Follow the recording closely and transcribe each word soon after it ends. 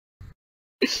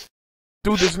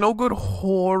Dude, there's no good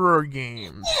horror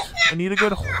games. I need a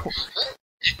good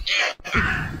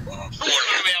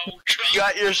You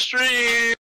got your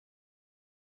stream.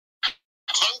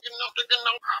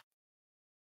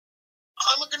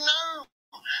 I'm a gnome,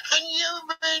 and you've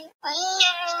been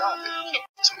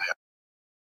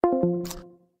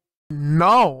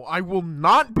No, I will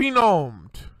not be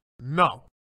gnomed. No.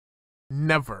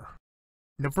 Never.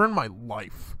 Never in my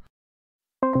life.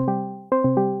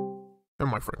 And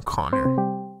my friend Connor.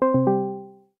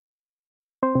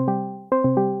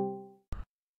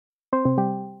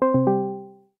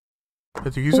 I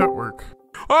think he's at work.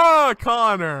 Ah,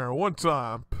 Connor, what's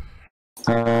up?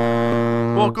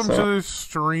 Welcome to the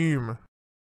stream.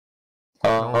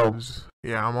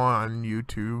 Yeah, I'm on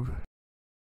YouTube.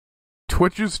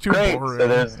 Twitch is too boring. So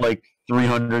there's like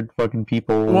 300 fucking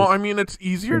people. Well, I mean, it's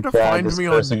easier to find me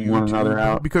on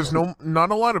YouTube because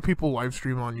not a lot of people live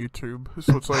stream on YouTube,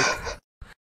 so it's like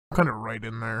kind of right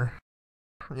in there,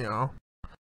 you know.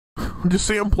 Just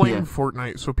say I'm playing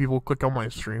Fortnite, so people click on my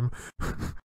stream.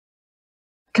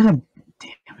 God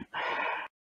damn it!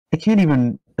 I can't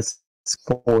even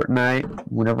Fortnite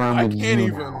whenever I'm in. I can't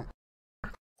even.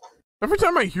 Every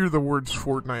time I hear the words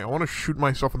Fortnite, I want to shoot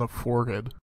myself in the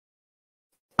forehead.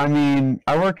 I mean,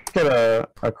 I work at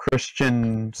a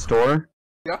Christian store.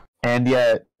 Yeah. And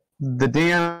yet, the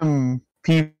damn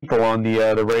people on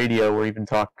the radio were even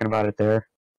talking about it there.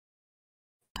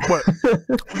 What?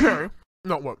 Okay.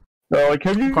 No, what? Like,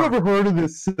 have you ever heard of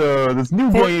this this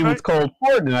new game? It's called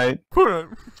Fortnite.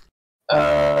 Fortnite.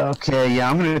 Okay, yeah,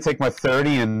 I'm gonna take my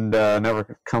 30 and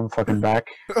never come fucking back.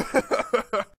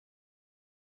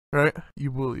 Right?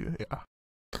 You will, yeah.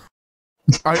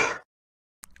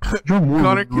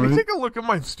 Connor, can you take a look at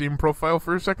my Steam profile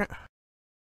for a second?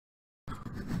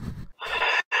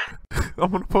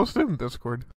 I'm gonna post it in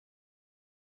Discord.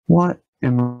 What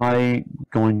am I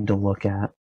going to look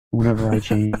at whenever I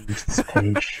change this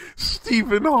page?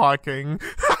 Stephen Hawking.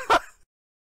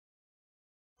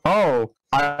 Oh,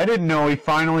 I didn't know he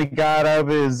finally got out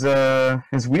of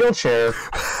his wheelchair.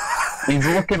 He's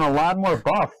looking a lot more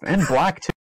buff and black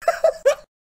too.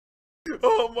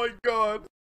 Oh my god.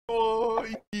 Oh,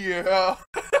 yeah.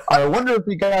 I wonder if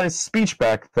he got his speech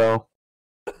back, though.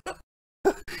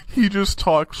 He just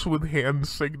talks with hand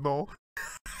signal.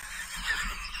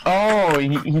 Oh,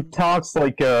 he talks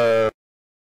like, what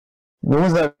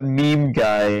was that meme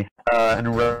guy,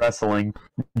 in wrestling?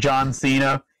 John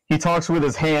Cena. He talks with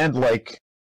his hand, like,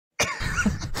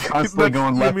 constantly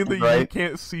going left and right. You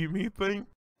can't see me thing?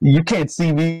 You can't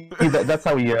see me. That's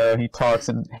how he talks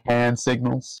in hand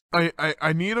signals.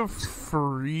 I need a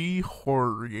free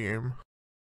horror game.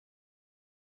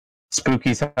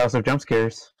 Spooky's House of Jump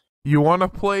Scares. You want to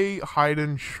play Hide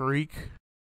and Shriek?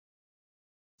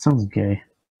 Sounds gay.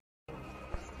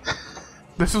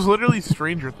 This is literally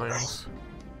Stranger Things.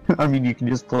 I mean, you can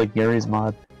just play Garry's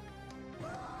mod.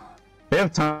 They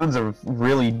have tons of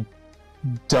really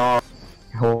dumb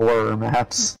horror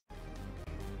maps.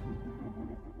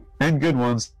 And good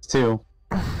ones, too.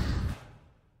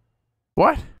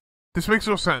 What? This makes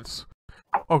no sense.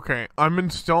 Okay, I'm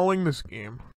installing this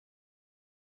game.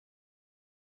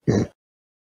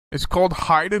 It's called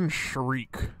Hide and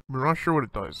Shriek. I'm not sure what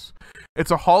it does. It's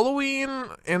a Halloween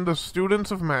and the Students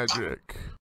of Magic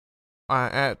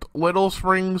at Little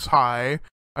Springs High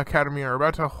Academy are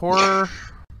about to horror,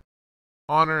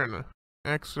 honor, and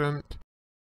accent,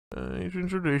 Asian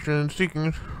tradition,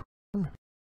 seeking...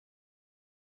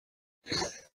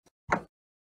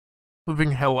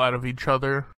 living hell out of each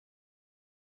other.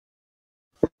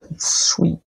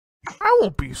 Sweet. I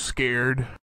won't be scared.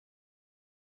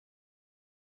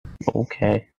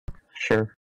 Okay.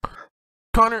 Sure.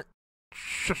 Connor,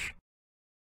 shush.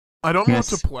 I don't know what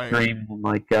to play. Scream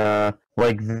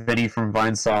like Vinny from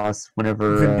Vine Sauce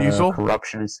whenever Vin Diesel?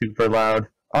 corruption is super loud.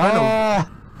 I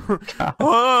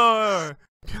know.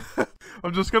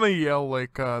 I'm just gonna yell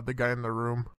like the guy in the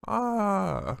room.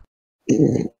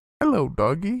 Hello,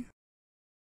 doggy.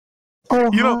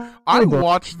 You know, I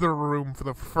watched The Room for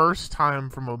the first time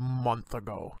from a month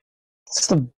ago. It's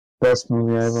the best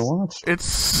movie I ever watched. It's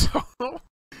so...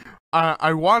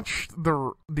 I watched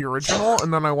the original,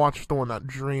 and then I watched the one that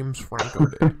James Franco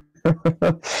did.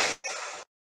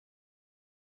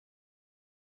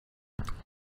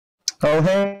 Oh,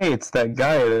 hey, it's that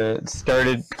guy that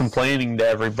started complaining to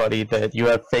everybody that you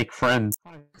have fake friends.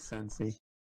 Sensei.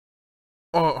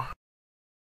 Oh.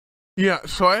 Yeah,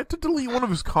 so I had to delete one of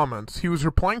his comments. He was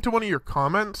replying to one of your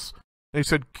comments, and he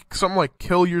said something like,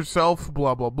 kill yourself,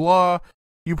 blah, blah, blah.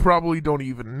 You probably don't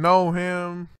even know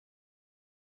him.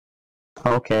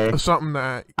 Okay. Something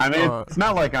that... I mean, it's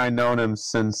not like I've known him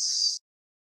since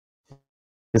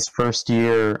his first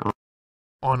year.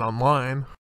 On online.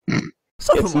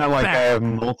 It's not like I have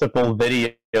multiple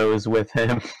videos with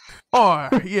him. Oh,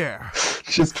 yeah.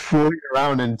 Just fooling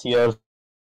around in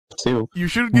TF2. You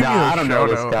should give me a I don't know shout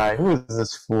this out. guy. Who is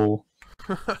this fool?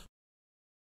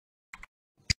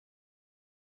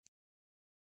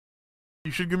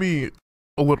 You should give me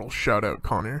a little shout out,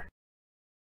 Connor.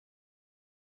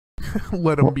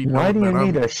 Let him be known. Why do you that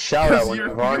need a shout out when you're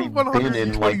you've already been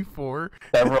in like 124.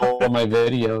 several of my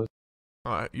videos?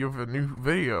 You have a new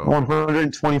video.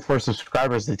 124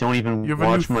 subscribers that don't even You have a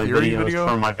watch new my theory videos video?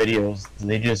 from my videos.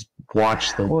 They just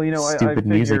watch the I stupid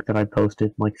music that I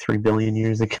posted like 3 billion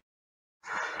years ago.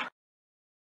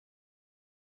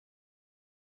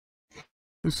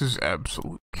 This is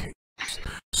absolute chaos.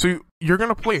 So you're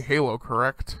gonna play Halo,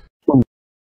 correct?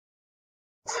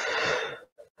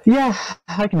 Yeah,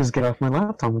 I can just get off my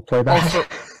laptop and play that. Also,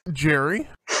 Jerry,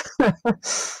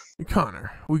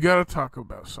 Connor, we gotta talk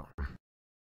about something.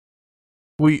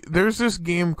 There's this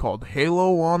game called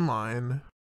Halo Online.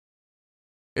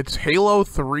 It's Halo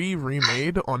 3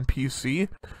 remade on PC.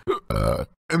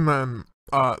 And then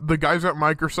the guys at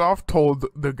Microsoft told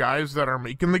the guys that are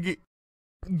making the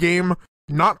game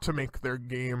not to make their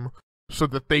game so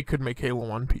that they could make Halo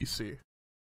on PC.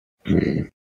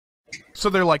 So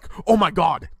they're like, oh my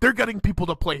god, they're getting people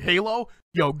to play Halo?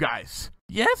 Yo, guys,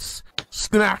 yes?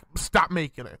 Stop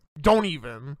making it. Don't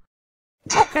even.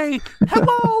 Okay,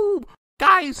 hello,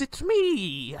 guys, it's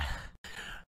me.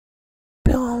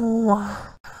 Bill.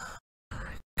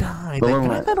 Guy, the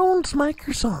guy that owns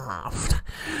Microsoft.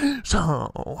 So,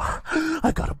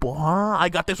 I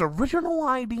got this original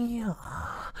idea.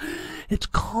 It's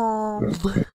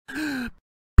called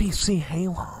PC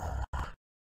Halo.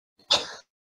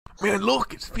 Man,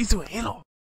 look, it's PC Halo.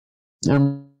 I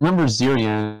remember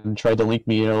Zirian tried to link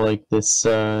me to like this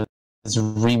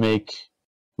remake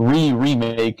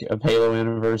of Halo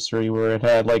Anniversary where it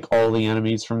had like all the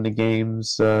enemies from the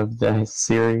games of the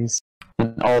series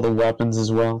and all the weapons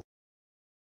as well.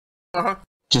 Uh-huh.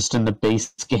 Just in the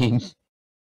base game.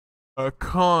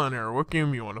 Connor, what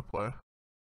game you want to play?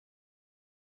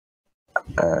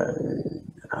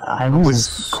 I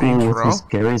was cool with this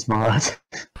Garry's mod.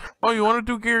 Oh, you want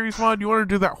to do Garry's mod? You want to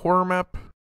do that horror map?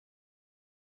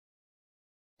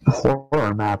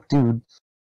 Horror map, dude.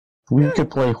 We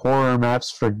could play horror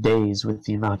maps for days with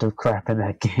the amount of crap in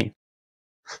that game.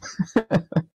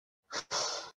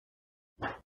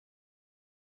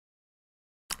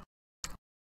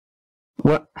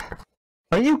 What?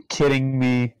 Are you kidding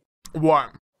me?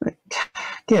 What?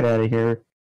 Get out of here.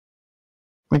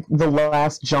 Like, the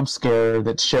last jump scare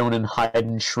that's shown in Hide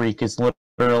and Shriek is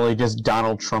literally just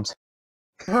Donald Trump's.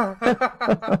 God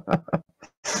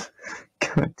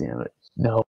damn it.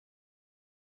 No.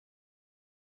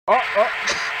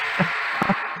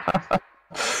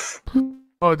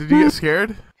 Oh, did you get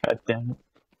scared? God damn it.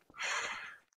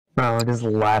 No, I'm just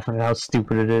laughing at how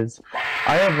stupid it is.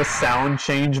 I have a sound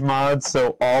change mod,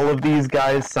 so all of these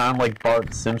guys sound like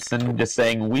Bart Simpson just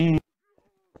saying we.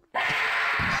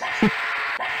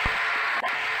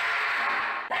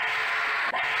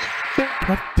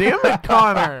 God damn it,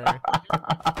 Connor!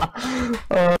 I'm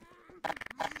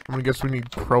gonna guess we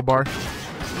need crowbar.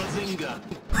 Bazinga!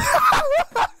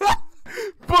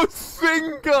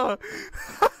 Bazinga!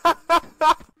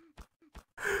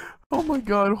 Oh my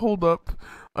god, hold up.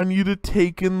 I need to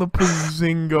take in the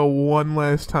Bazinga one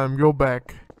last time. Go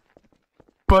back.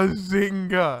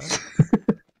 Bazinga!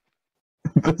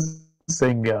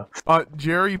 Bazinga.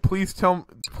 Jerry, please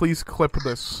clip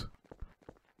this.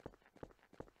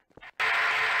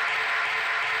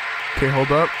 Okay,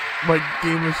 hold up. My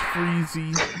game is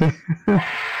freezy.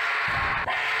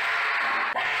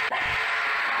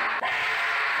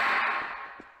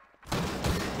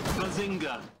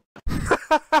 Bazinga!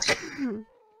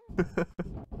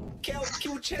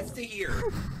 Kill Chester here!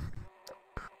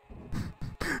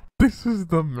 This is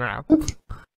the map.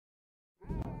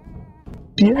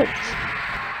 Yes.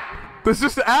 This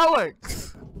is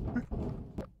Alex!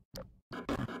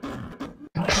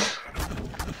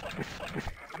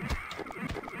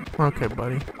 Okay,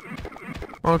 buddy.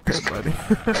 Okay, buddy.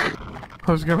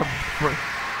 I was gonna break.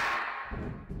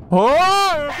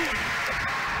 Oh!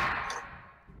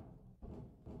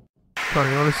 Sorry,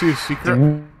 you wanna see a secret?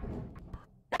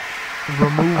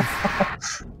 Remove.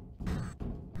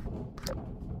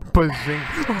 Bazing.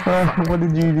 What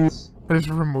did you do? I just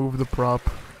removed the prop.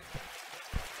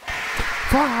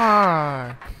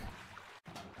 Fuck!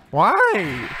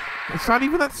 Why? It's not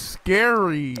even that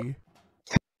scary.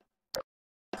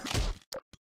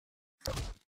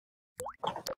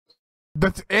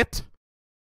 That's it?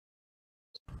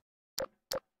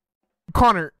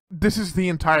 Connor, this is the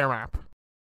entire map.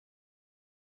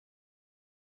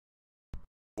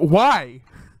 Why?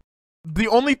 The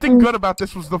only thing good about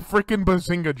this was the freaking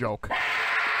Bazinga joke.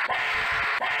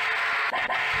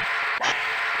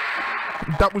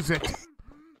 That was it.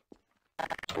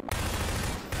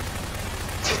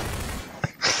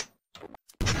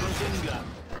 Bazinga.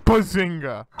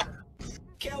 Bazinga.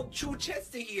 Kel Chu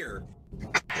Chesty here.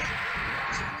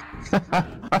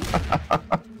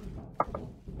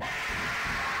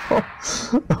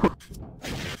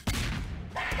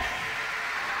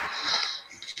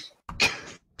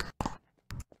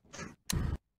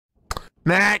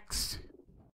 Next.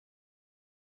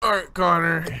 Alright,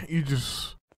 Connor, you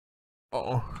just...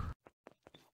 Oh.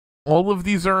 All of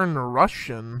these are in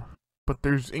Russian, but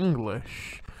there's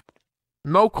English.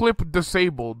 No clip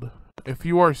disabled. If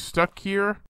you are stuck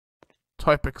here,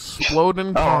 type explode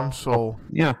in console.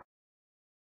 Yeah.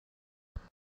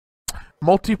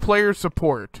 Multiplayer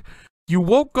support. You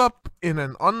woke up in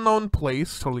an unknown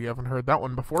place. Totally haven't heard that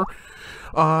one before.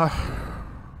 Some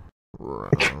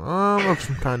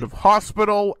kind of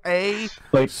hospital.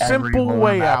 Like Simple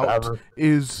way out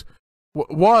is...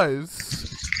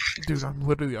 was... Dude, I'm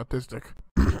literally autistic.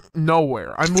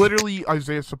 Nowhere. I'm literally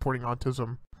Isaiah supporting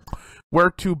autism.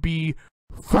 Where to be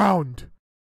found.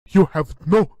 You have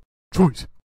no choice.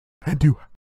 And you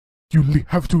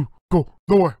have to go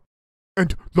lower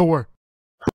and lower.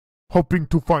 Hoping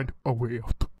to find a way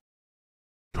out.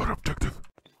 Your objective.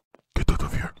 Get out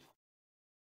of here.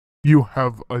 You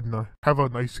have a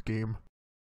nice game.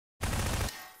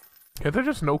 Can't there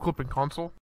just no clip in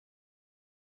console?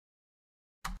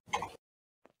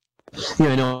 Yeah,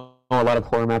 I know a lot of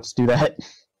horror maps do that.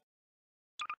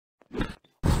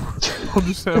 I'll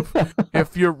just have,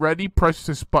 if you're ready, press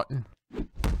this button.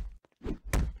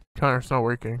 Connor, it's not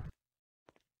working.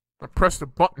 I pressed the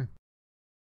button.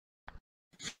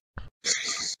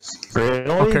 Really?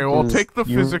 Okay, well, I'll take the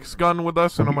physics gun with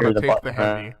us, and I'm gonna Hear the take the button,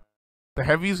 heavy. The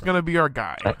heavy's gonna be our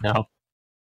guy. Right now.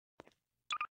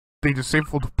 They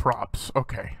disabled props.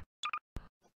 Okay.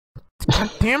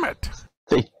 God damn it!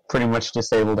 They pretty much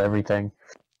disabled everything.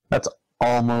 That's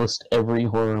almost every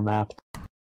horror map.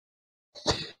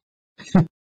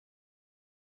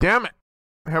 Damn it!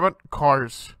 How about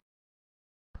cars?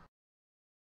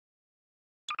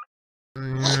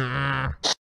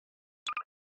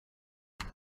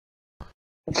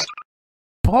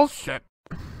 Bullshit!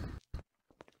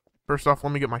 First off,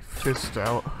 let me get my fist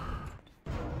out.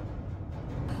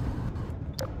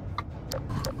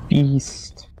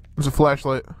 Beast. There's a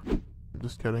flashlight.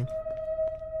 Just kidding.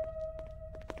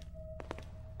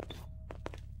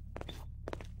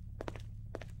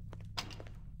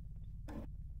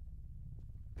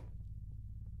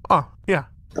 Oh, yeah.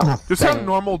 Oh, This is how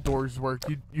normal doors work.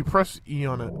 You press E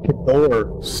on it.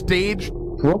 door. Stage.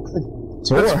 Broke the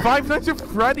door. That's Five Nights at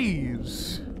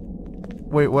Freddy's.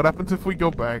 Wait, what happens if we go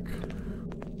back?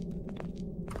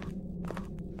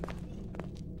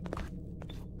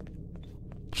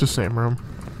 It's the same room.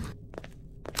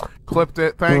 Clipped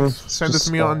it. Thanks. Send it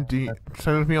to me on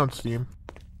Send it to me on Steam.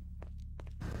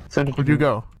 Where'd you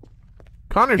go?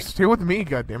 Connor, stay with me,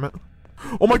 goddammit.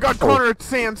 Oh my god, Connor, it's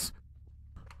Sans!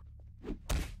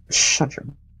 Shut your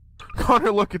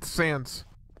Connor, look, it's Sans.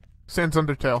 Sans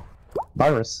Undertale.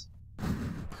 virus.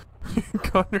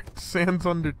 Connor, it's Sans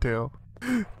Undertale.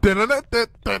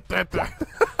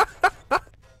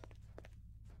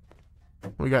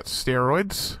 We got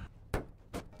steroids.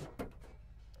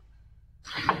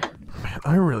 Man,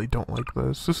 I really don't like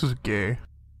this. This is gay.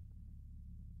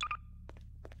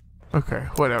 Okay,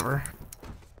 whatever.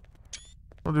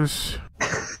 I'll just...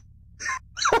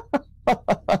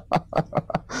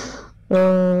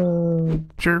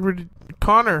 Jared,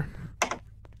 Connor!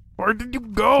 Where did you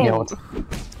go?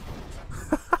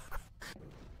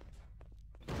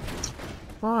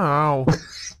 Wow.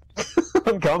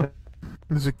 I'm coming.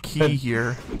 There's a key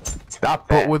here. Stop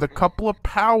that. But with a couple of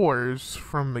powers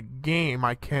from the game,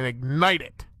 I can ignite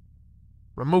it.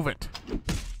 Remove it.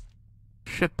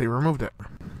 Shit, they removed it.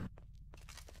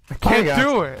 I can't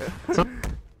do it.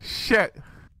 Shit.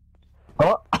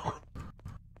 Oh.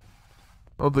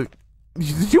 Oh, did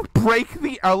you break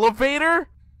the elevator?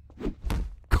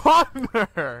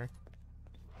 Connor!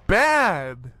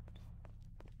 Bad!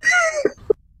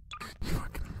 You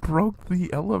fucking broke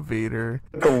the elevator.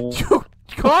 You,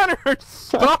 Connor,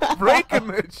 stop breaking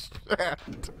this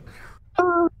shit!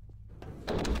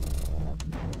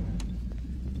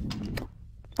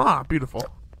 Ah, beautiful.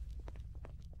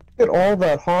 Look at all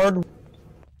that hard.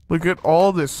 Look at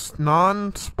all this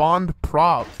non-spawned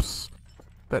props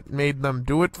that made them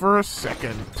do it for a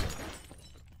second.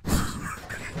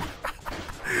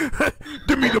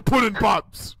 me the pudding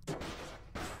pops!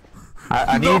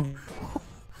 I No. need...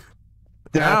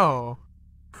 Ow.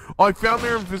 Oh, I found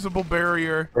their invisible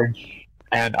barrier.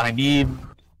 And I need...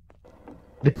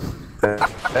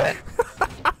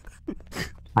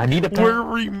 I need a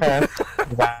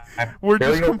We're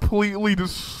just completely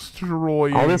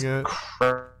destroying all this it.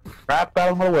 crap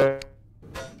out of my way.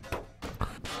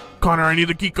 Connor, I need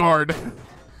a key card.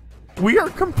 We are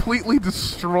completely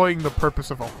destroying the purpose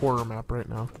of a horror map right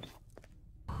now.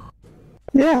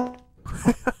 Yeah.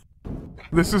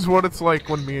 This is what it's like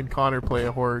when me and Connor play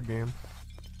a horror game.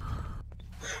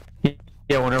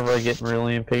 Yeah, whenever I get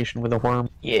really impatient with a worm.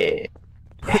 Yeah.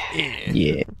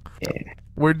 Yeah.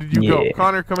 Where did you go? Yeah.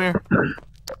 Connor, come here.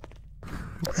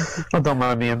 Oh, don't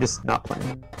mind me, I'm just not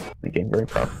playing the game very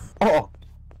proud. Oh!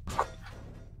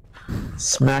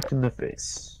 Smacked in the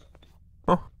face.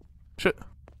 Oh, shit.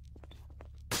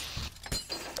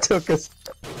 Took us.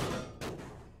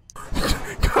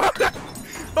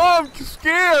 Oh, I'm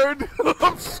scared!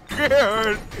 I'm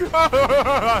scared!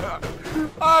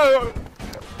 Oh.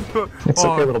 It's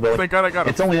okay, little Billy. Thank God I got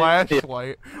It's a only-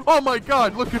 flashlight. Oh my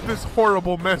God, look at this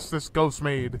horrible mess this ghost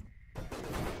made.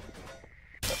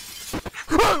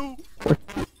 Oh,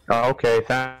 okay,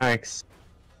 thanks.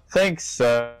 Thanks,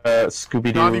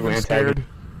 Scooby-Doo Not even antagonist scared.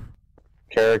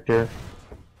 character.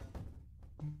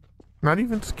 Not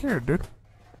even scared, dude.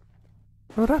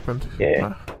 What happened?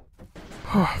 Yeah.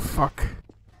 Oh, fuck.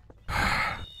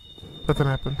 Nothing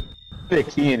happened. There's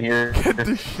a key in here. Get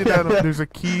this shit out of... There's a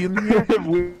key in here?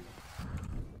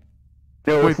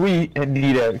 If we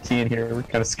need a key in here, we're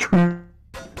kind of screwed.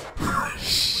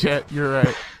 Shit, you're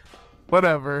right.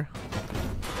 Whatever.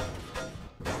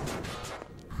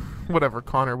 Whatever,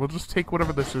 Connor. We'll just take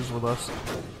whatever this is with us.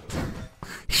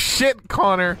 Shit,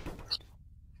 Connor!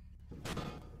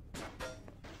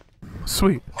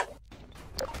 Sweet.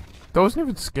 That wasn't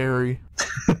even scary.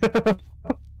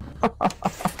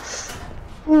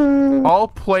 All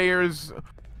players...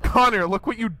 Connor, look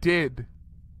what you did!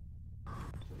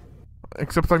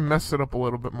 Except I messed it up a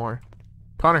little bit more.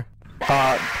 Connor.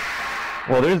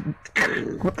 Well, there's...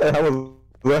 What the hell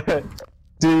is that?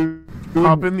 Dude.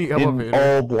 Hop in the elevator.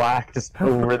 All black, just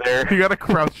over there. You gotta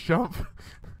crouch jump.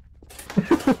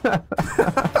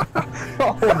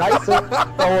 Oh, nice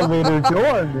elevator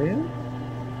door, man.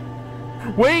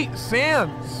 Wait,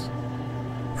 Sans!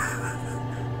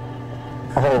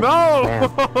 Oh,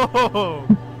 No!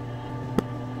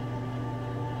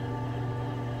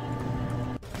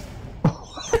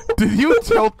 Did you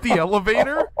tilt the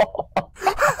elevator?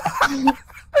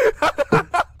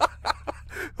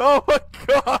 Oh my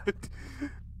God!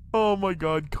 Oh my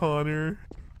God, Connor.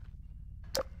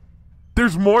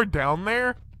 There's more down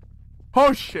there?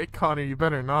 Oh shit, Connor, you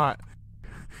better not.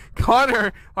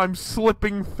 Connor, I'm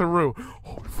slipping through.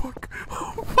 Oh fuck.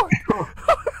 Oh fuck.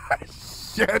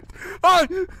 Shit. Oh.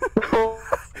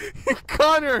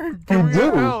 Connor, give me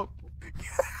your help.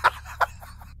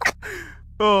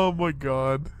 Oh my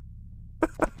God.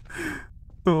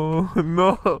 Oh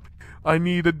no. I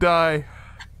need to die.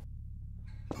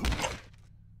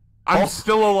 I'm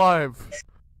still alive.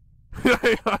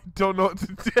 I don't know what to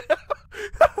do.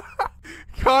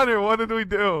 Connor, what did we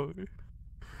do?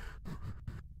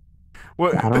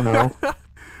 What? I don't know.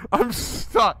 I'm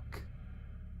stuck.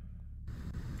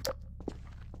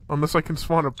 Unless I can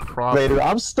spawn a prop. Later,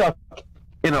 I'm stuck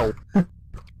in a...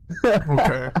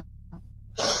 Okay.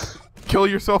 Kill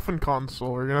yourself in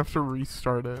console. We're gonna have to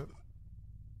restart it.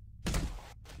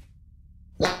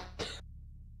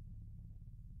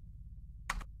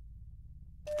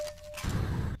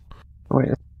 Wait.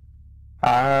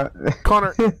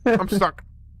 Connor, I'm stuck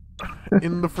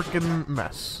in the freaking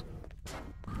mess.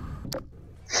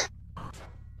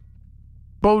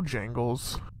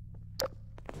 Bojangles.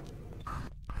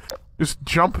 Just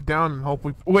jump down and hope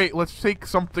we... Wait, let's take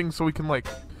something so we can, like,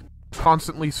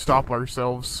 constantly stop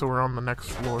ourselves so we're on the next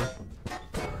floor.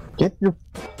 Get your...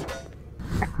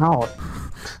 Out.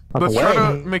 Let's try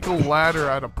to make a ladder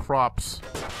out of props.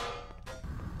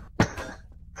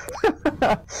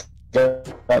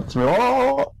 That's me.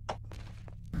 Oh!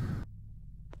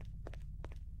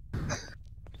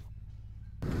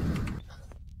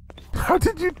 How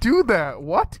did you do that?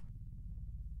 What?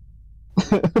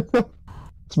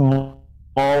 Small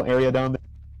area down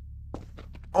there.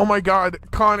 Oh my God,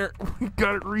 Connor, we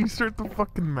gotta restart the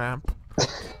fucking map.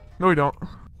 No, we don't.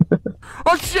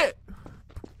 Oh shit!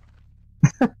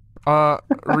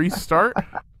 Restart.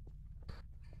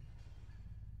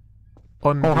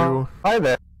 Undo. Oh, hi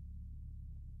there.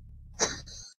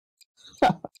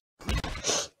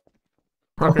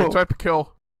 Okay, Oh. type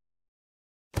kill.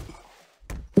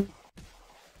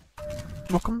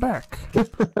 Welcome back.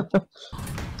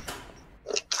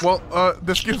 Well,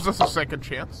 this gives us a second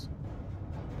chance.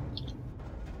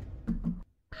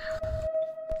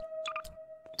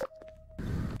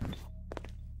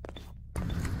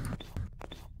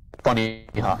 Funny,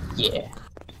 huh? Yeah.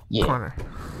 Yeah. Connor.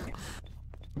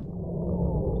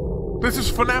 This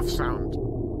is FNAF sound.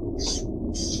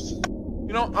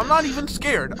 You know, I'm not even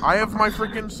scared. I have my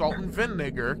freaking salt and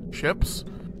vinegar chips.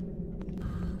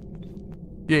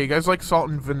 Yeah, you guys like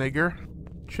salt and vinegar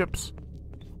chips?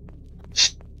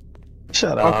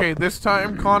 Shut up. Okay, this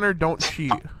time, Connor, don't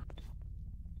cheat.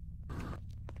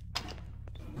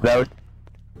 That would...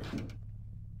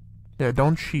 Yeah,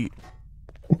 don't cheat.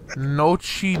 No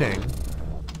cheating.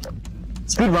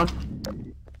 Speed run.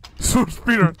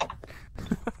 Speedrun.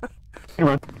 Speed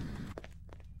run.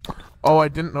 Oh, I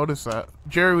didn't notice that.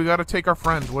 Jerry, we gotta take our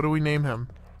friend. What do we name him?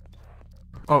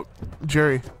 Oh,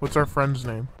 Jerry, what's our friend's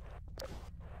name?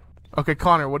 Okay,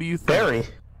 Connor, what do you think? Barry.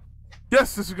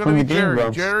 Yes, this is gonna be From the Game Jerry.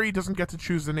 Grumps. Jerry doesn't get to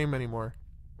choose the name anymore.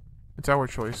 It's our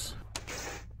choice.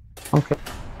 Okay.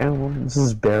 And well, this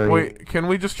is Barry. Wait, can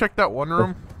we just check that one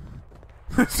room?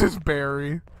 This is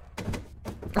Barry.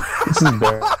 This is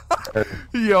Barry.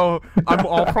 Yo, I'm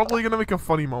all probably gonna make a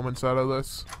funny moments out of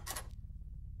this.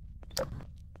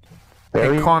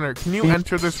 Barry? Hey, Connor, can you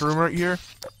enter this room right here?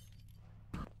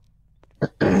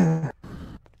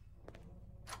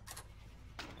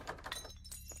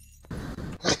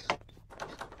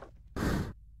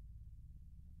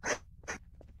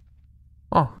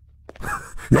 Oh.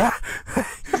 Yeah.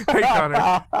 Hey,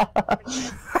 Connor.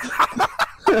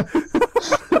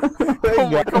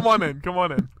 Come on in, come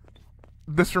on in.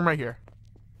 This room right here.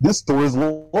 This door is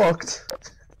locked.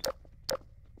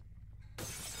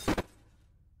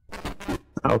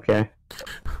 Okay.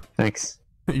 Thanks.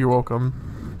 You're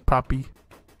welcome, Poppy.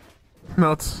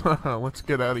 No, let's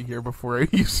get out of here before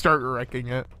you start wrecking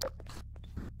it.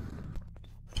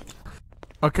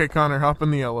 Okay, Connor, hop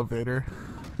in the elevator.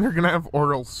 They're gonna have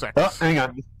oral sex. Oh, hang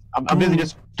on. I'm busy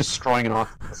just destroying an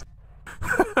office.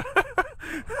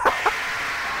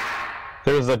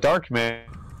 There's a dark man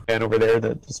over there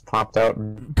that just popped out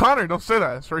and... Connor, don't say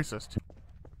that. It's racist.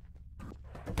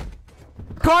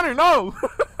 Connor, no!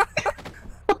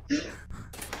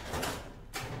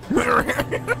 There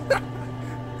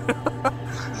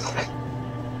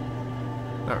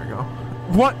we go.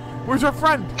 What? Where's our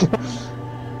friend?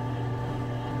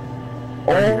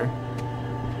 Right here.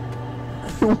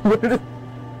 Where did...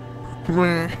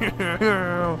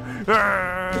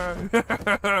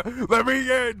 Let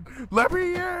me in! Let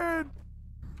me in!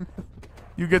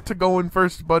 You get to go in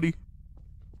first, buddy.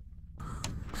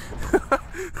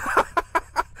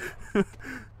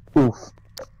 Oof.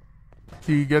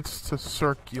 He gets to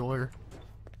circular.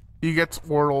 He gets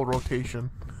oral rotation.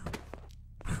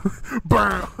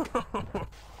 Burn!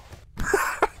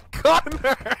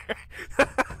 Connor!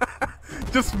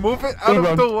 Just move it out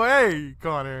of the way,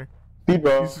 Connor. Speed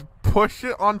run. Just push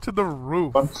it onto the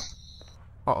roof.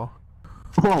 Uh-oh.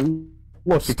 Oh,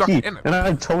 look, the Stuck key. in it. And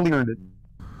I totally earned it.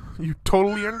 You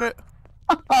totally earned it?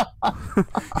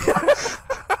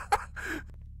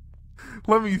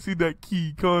 Let me see that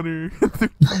key, Connor. The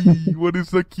key. What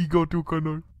does the key go to,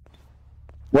 Connor?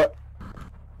 What?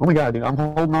 Oh my god, dude, I'm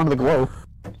holding on to the glow.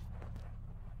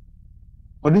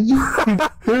 What did you...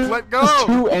 Let go!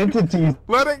 Two entities.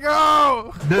 Let it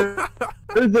go!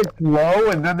 There's a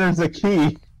glow and then there's a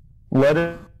key. Let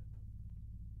it...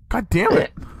 God damn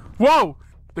it! Whoa!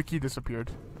 The key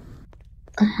disappeared.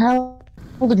 What the hell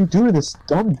did you do to this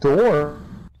dumb door?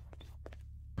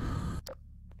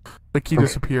 The key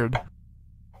disappeared.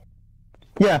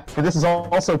 Yeah, and this is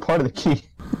also part of the key.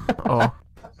 Oh.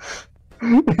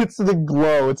 It's the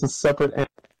glow, it's a separate end.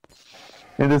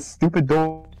 And this stupid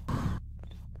door...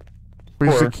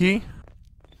 Where's the key?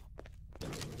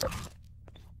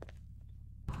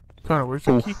 Connor, where's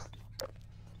the key?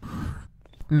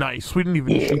 Nice, we didn't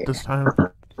even cheat this time.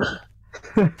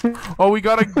 Oh, we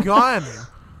got a gun!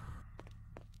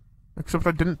 Except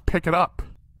I didn't pick it up.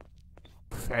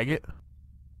 Faggot.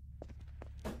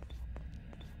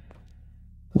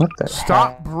 What the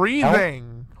Stop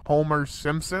breathing, Homer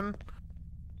Simpson.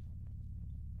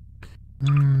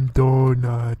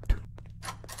 Donut.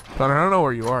 Connor, I don't know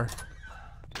where you are.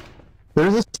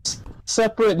 There's a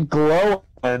separate glow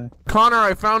and... Connor,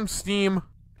 I found Steam.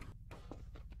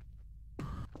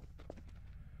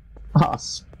 Oh,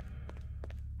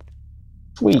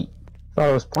 sweet. Thought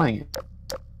I was playing it.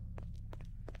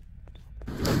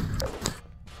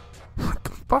 What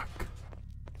the fuck?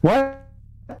 What?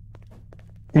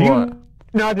 Did What? you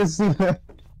not just see that?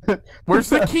 Where's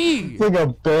the key? It's like a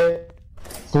bit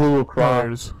flew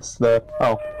across the...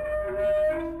 Oh.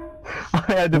 I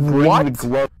had to bring What? the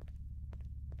glove.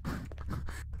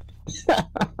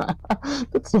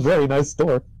 That's a very nice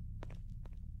door.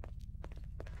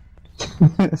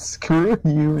 Screw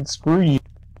you and screw you.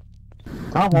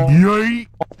 Come on. Yay!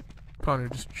 Connor,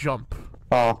 just jump.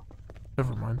 Oh.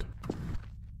 Never mind.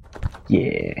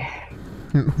 Yeah.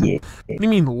 What do you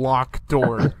mean locked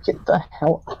door? Get the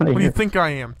hell out of What do you here. think I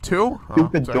am? 2? Oh,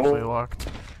 Stupid it's actually door. locked.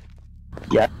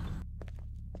 Yeah.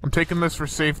 I'm taking this for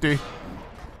safety.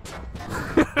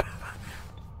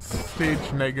 Stage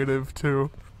 -2.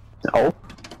 Oh.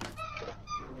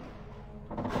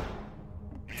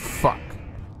 Fuck.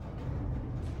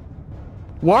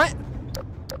 What?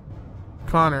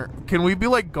 Connor, can we be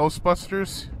like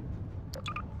Ghostbusters?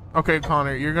 Okay,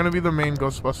 Connor, you're gonna be the main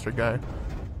Ghostbuster guy.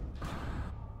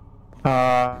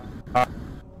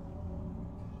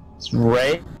 It's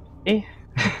Ray?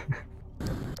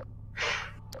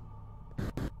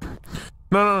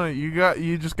 No,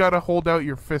 you just gotta hold out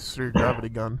your fists or your gravity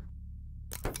gun.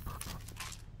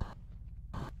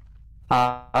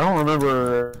 I don't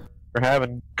remember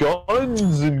having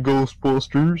guns in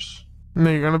Ghostbusters. No,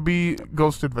 you're gonna be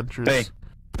Ghost Adventures. Hey.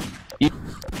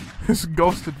 It's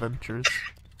Ghost Adventures.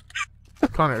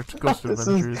 Connor, it's Ghost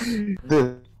Adventures.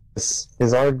 This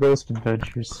is our Ghost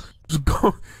Adventures. Just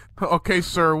go. Okay,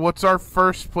 sir, what's our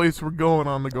first place we're going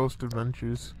on the Ghost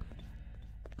Adventures?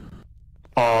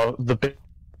 The big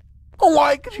I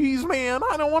like cheese, man.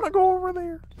 I don't want to go over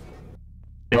there.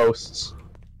 ghosts.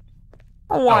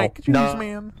 I like cheese, no.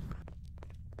 man.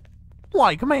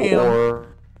 Like man.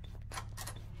 Or...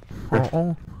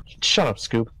 Uh-oh. Shut up,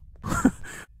 Scoop.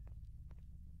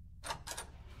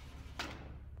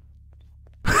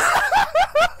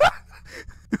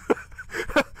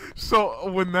 So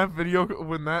when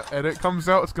that edit comes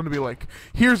out, it's gonna be like,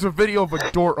 here's a video of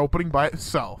a door opening by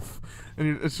itself,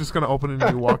 and it's just gonna open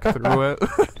and you walk through it.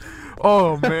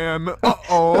 Oh man,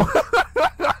 uh-oh.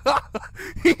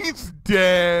 He's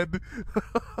dead.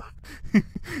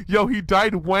 Yo, he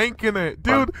died wanking it,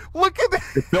 dude. Look at that.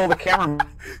 Fill the camera.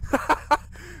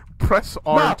 Press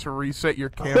R No. to reset your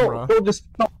camera. Phil just...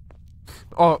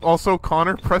 Oh, also,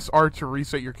 Connor, press R to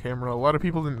reset your camera. A lot of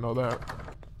people didn't know that.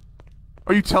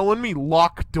 Are you telling me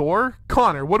locked door?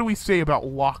 Connor, what do we say about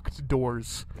locked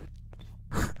doors?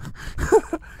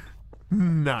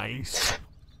 Nice.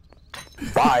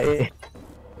 Bye.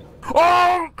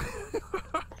 Oh!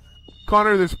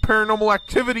 Connor, there's paranormal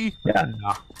activity. Yeah,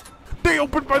 no. They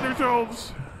opened by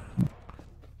themselves.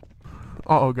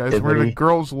 Uh-oh, guys, we're in a Activity.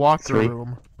 girls' locker Sweet.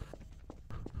 room.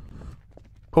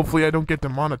 Hopefully I don't get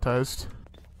demonetized.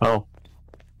 Oh.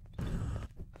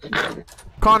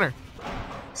 Connor!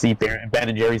 See, Ben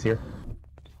and Jerry's here.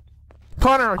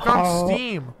 Connor, I found Oh.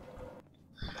 Steam!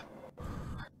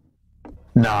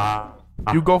 Nah.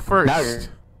 You go Now first.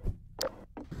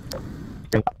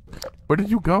 Where did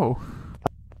you go?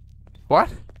 What?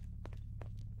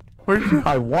 Where did you...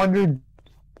 I wondered...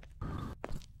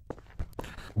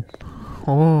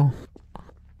 Oh.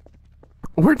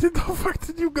 Where did the fuck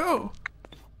did you go?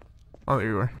 Oh, there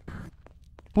you are.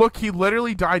 Look, he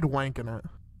literally died wanking it.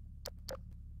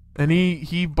 And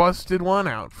he busted one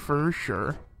out for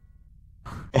sure.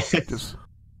 Just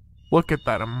look at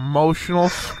that emotional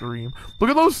scream. Look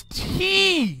at those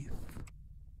teeth!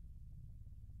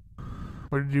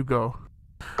 Where did you go?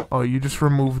 Oh, you just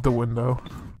removed the window.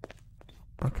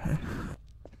 Okay.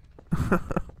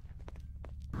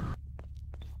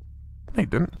 They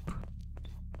didn't.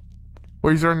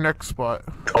 Where's our next spot?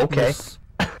 Okay.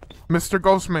 Mr.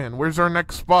 Ghostman, where's our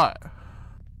next spot?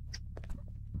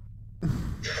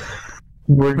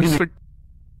 We're gonna Mr.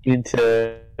 get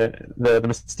into the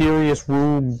mysterious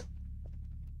room,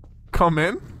 Come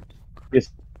in?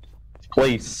 this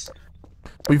place.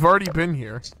 We've already been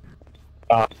here.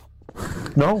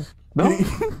 No.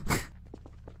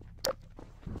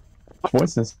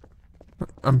 Voices.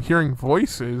 I'm hearing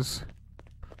voices.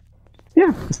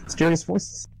 Yeah, mysterious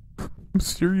voices.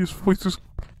 Mysterious voices.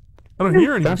 I don't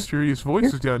hear any that- mysterious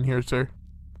voices down here, sir.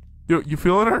 You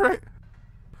feeling alright?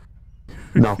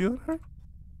 No. Feeling alright?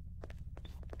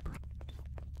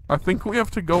 I think we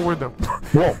have to go where the...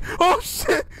 Whoa. Oh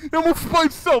shit! It moved by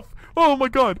itself! Oh my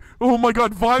god! Oh my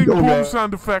god! Vine Oh, boom God.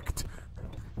 sound effect!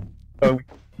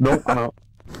 Nope, I'm out.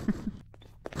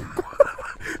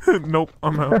 Nope,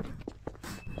 I'm out.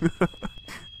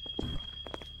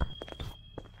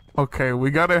 Okay,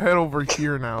 we gotta head over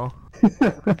here now.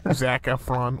 Zac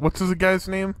Efron. What's his guy's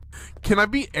name? Can I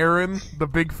be Aaron, the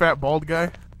big fat bald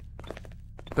guy?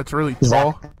 That's really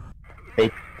tall.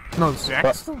 Hey. No,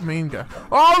 Zach's the main guy.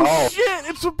 Oh, shit!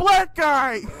 It's a black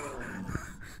guy!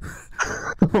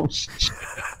 Oh, shit.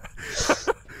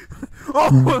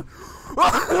 Oh,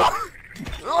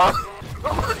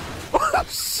 oh,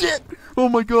 shit! Oh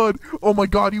my god! Oh my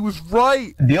god, he was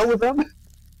right! Deal with them?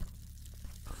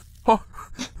 Oh.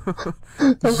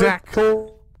 Zach.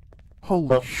 Pull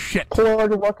Holy shit.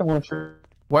 out a rocket launcher.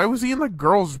 Why was he in the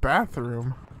girls'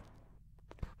 bathroom?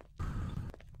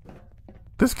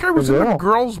 This guy was in the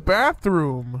girls'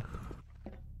 bathroom.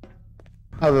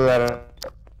 How did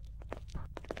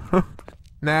that?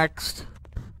 Next.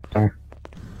 Sorry.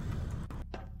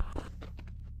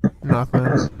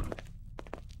 Nothing.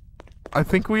 I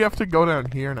think we have to go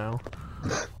down here now.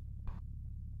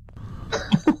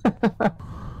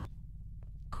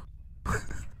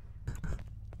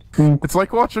 It's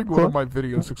like watching one of my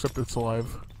videos, except it's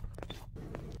live.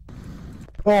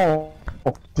 Oh,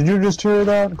 did you just hear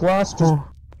that? Glass just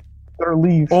better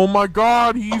leave. Oh my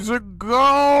god, he's a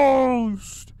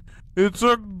ghost! It's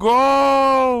a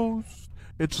ghost!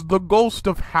 It's the ghost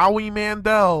of Howie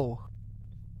Mandel.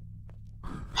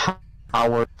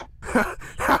 Howard.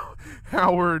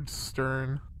 Howard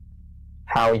Stern.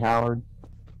 Howie Howard.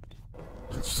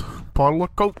 Bottle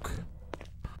of Coke.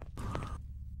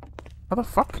 How the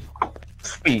fuck?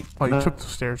 Sweet. Oh, you took the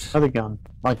stairs. Another gun.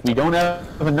 Like, we don't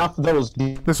have enough of those.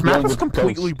 This map is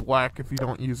completely black if you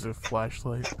don't use a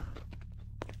flashlight.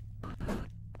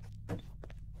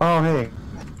 Oh, hey.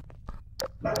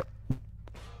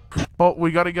 Oh,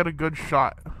 we gotta get a good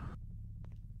shot.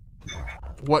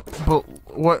 What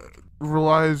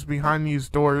lies behind these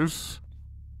doors?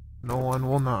 No one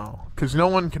will know. Because no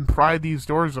one can pry these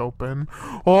doors open.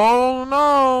 Oh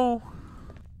no!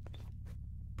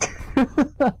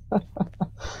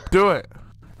 Do it.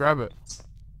 Grab it.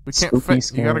 We can't Spooky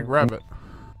fit. You gotta grab it.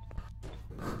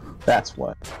 That's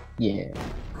what. Yeah.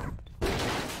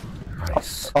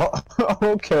 Nice. Oh,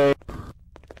 okay.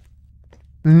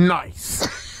 Nice.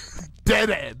 Dead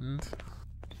end.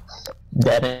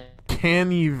 Dead end.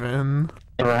 Can't even.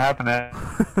 Never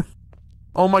happened.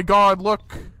 Oh my god,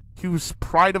 look. He was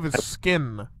pride of his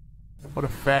skin. What a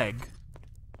fag.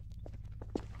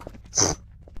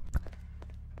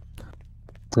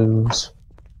 Booze.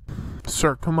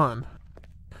 Sir, come on.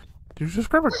 Did you just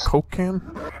grab a Coke can?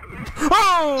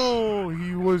 Oh!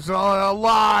 He was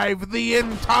alive the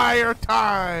entire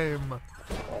time!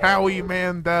 Howie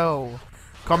Mandel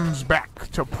comes back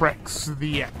to press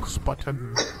the X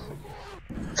button.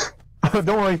 Don't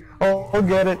worry. I'll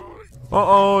get it.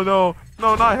 Uh-oh, no.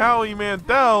 No, not Howie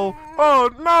Mandel. Oh,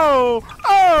 no!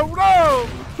 Oh, no!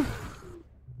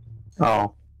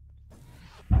 Oh.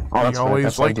 Oh, that's always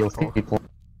that's liked ideal for people.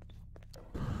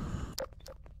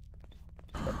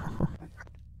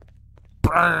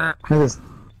 This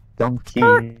dumb key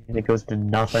that goes to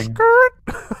nothing. Skirt.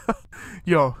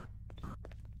 Yo.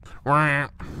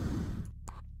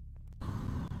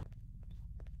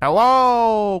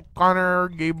 Hello, Connor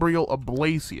Gabriel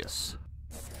Ablasius.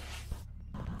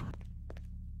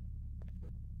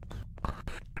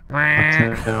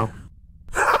 No.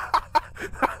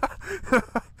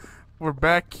 We're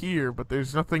back here, but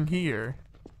there's nothing here.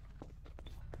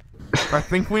 I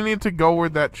think we need to go where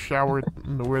that shower,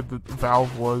 where the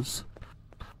valve was.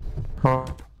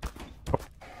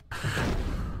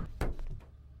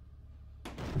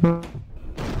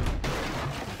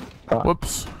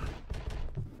 Whoops.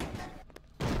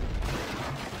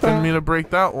 Didn't mean to break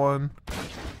that one.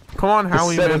 Come on,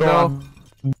 Howie Mandel.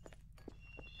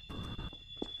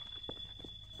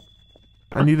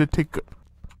 I need to take.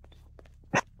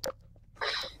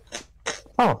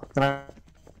 Oh, can I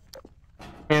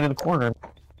stand in the corner?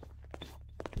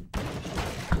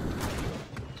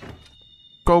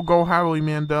 Go, Howie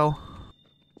Mandel.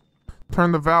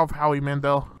 Turn the valve, Howie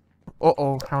Mandel.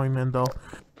 Uh-oh, Howie Mandel.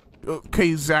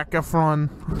 Okay, Zac Efron.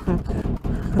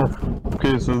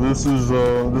 Okay, so this is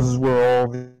where all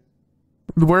the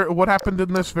What happened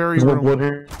in this very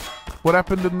room? What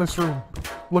happened in this room?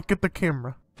 Look at the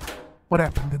camera. What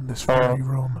happened in this very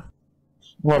room?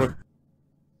 What?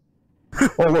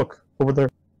 Oh, look over there.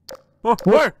 Oh,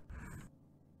 where?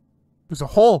 There's a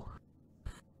hole.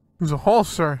 There's a hole,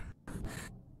 sir.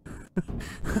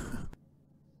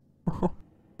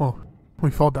 Oh,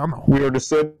 we fell down the hole. We are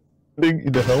descending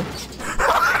into hell.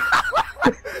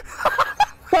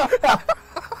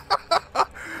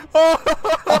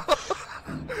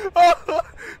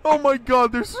 Oh my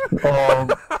god, there's...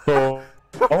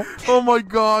 Oh my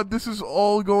god, this is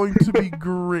all going to be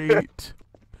great.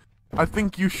 I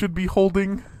think you should be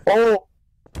holding... Oh!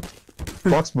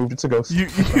 Box moved, it's a ghost.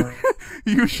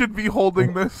 You should be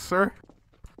holding this, sir.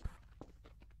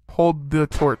 Hold the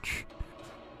torch.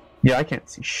 Yeah, I can't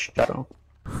see shadow.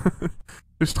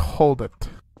 Just hold it.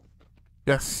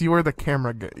 Yes, you are the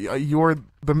camera guy. You are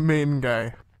the main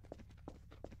guy.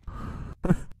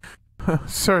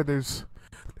 Sir, there's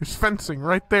fencing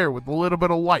right there with a little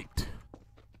bit of light.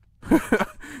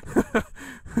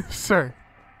 Sir.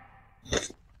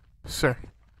 Sir.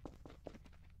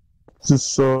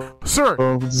 Just Sir!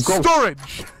 just go.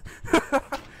 Storage!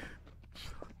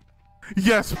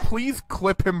 Yes, please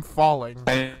clip him falling.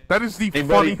 That is the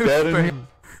Anybody funniest dead in thing.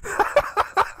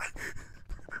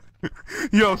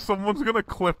 Yo, someone's gonna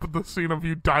clip the scene of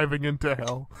you diving into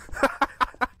hell.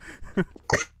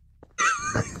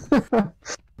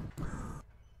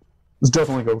 It's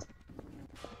definitely a ghost.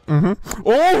 Mm-hmm.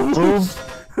 Oh!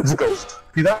 It's a ghost.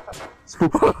 See that?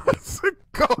 Spook. It's a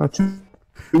ghost.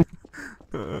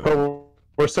 Oh,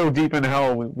 we're so deep in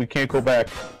hell, we can't go back.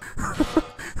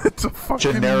 It's a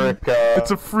fucking Generic,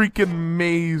 it's a freaking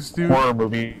maze, dude. horror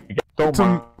movie. Don't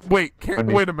mind. Wait, I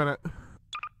mean- wait a minute.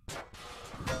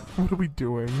 What are we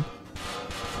doing?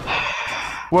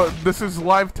 Well, this is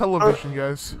live television,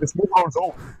 guys. It's move on,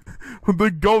 over. The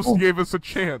ghost gave us a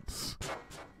chance.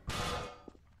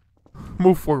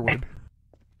 Move forward.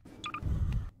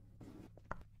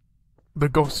 The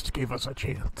ghost gave us a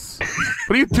chance.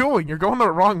 What are you doing? You're going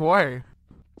the wrong way.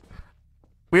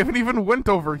 We haven't even went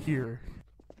over here.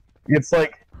 It's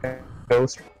like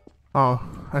ghost Oh,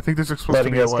 I think this is supposed to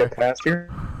letting be a us way. get past here.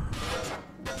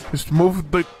 Just move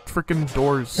the freaking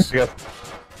doors. Yeah.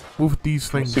 Move these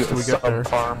things till we get there.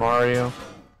 Subpar Mario.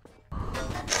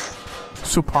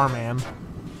 Superman.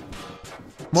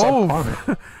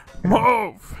 Subpar. Move!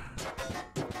 Move!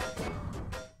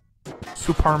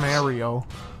 Super Mario.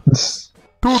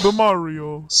 To the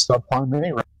Mario. Subpar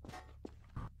Mario.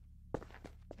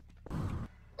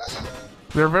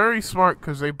 They're very smart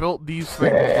because they built these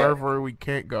things wherever we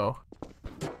can't go.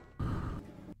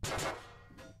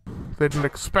 They didn't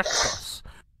expect us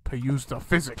to use the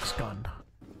physics gun.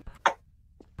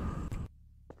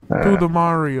 To the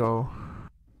Mario.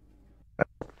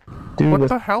 Dude, What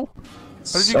the hell?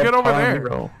 How did you get over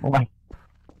there? Oh my.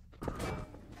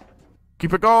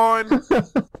 Keep it going!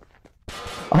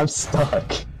 I'm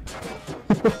stuck.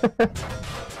 I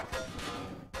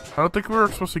don't think we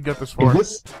were supposed to get this far. Is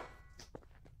this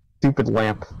stupid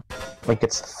lamp like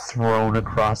it's thrown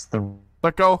across the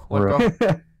Let go, let go, room?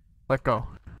 let go.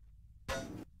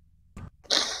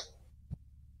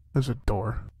 There's a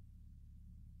door.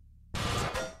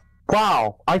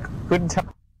 Wow, I couldn't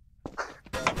tell.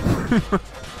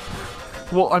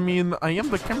 Well, I mean, I am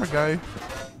the camera guy.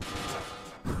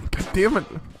 God damn it.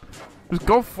 Just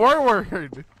go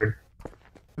forward.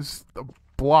 This is a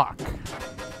block.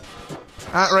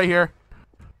 Ah, right here.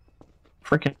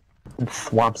 Freaking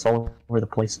thwomps all over the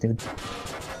place, dude.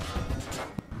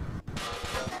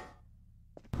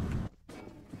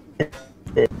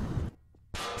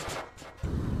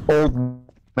 Old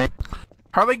man.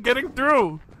 How are they getting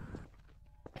through?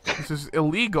 This is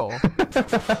illegal.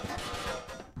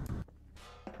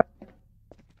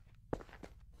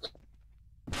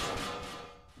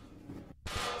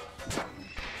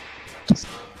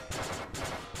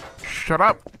 Shut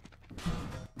up.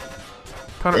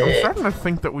 Connor, I'm starting to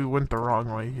think that we went the wrong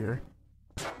way here.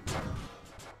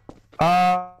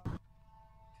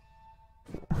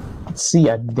 Let's see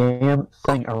a damn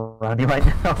thing around you right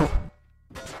now.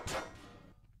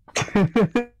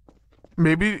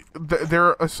 Maybe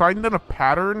they're assigned in a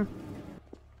pattern.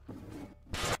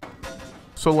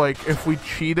 So, like, if we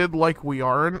cheated like we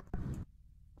aren't,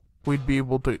 we'd be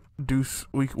able to do.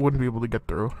 We wouldn't be able to get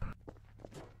through.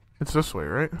 It's this way,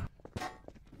 right?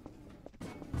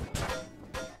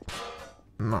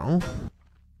 No.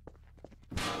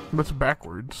 That's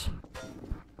backwards.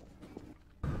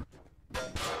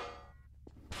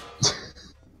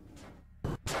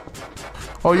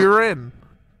 Oh, you're in.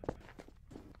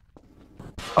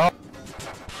 Oh.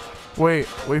 Wait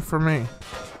for me.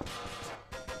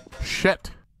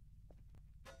 Shit.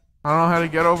 I don't know how to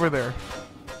get over there.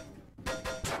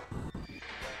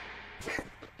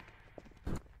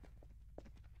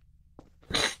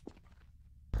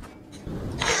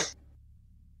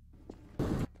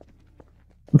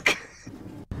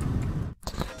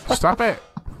 Stop it.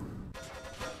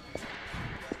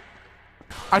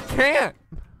 I can't.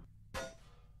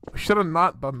 I should have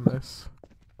not done this.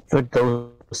 The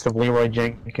ghost of Leroy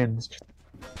Jenkins.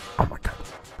 Oh my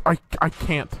god. I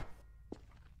can't.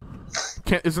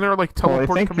 Can't. Isn't there like Well, I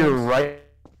teleport think commands? you're right.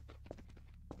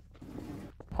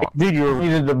 Dude, you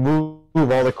needed to move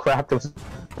all the crap that was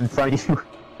in front of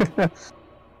you.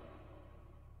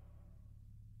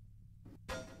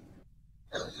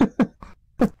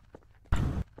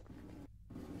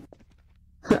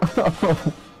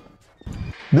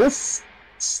 This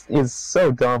is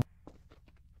so dumb.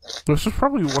 This is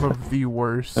probably one of the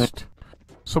worst.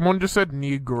 Someone just said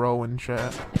Negro in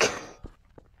chat.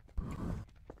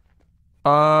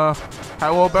 How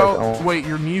about... Wait,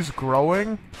 your knee's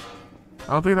growing?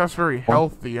 I don't think that's very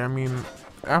healthy. I mean,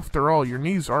 after all, your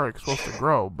knees are supposed to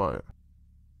grow, but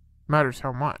matters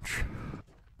how much.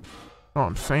 Know what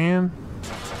I'm saying?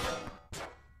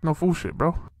 No fool shit,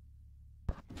 bro.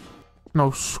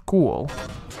 No school.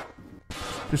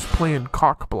 Just playing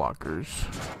cock blockers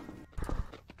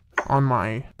on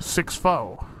my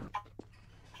 6-4.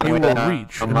 You will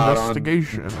reach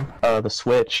investigation. The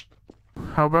Switch.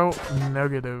 How about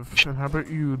negative? And how about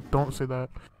you don't say that?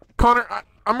 Connor,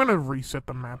 I'm gonna reset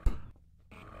the map.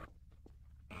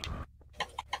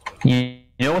 You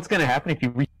know what's gonna happen if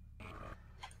you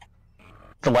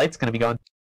the light's gonna be gone.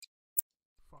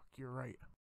 Fuck, you're right.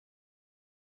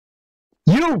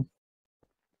 You!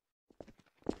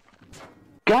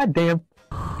 Goddamn.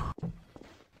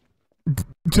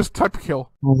 Just type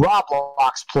kill.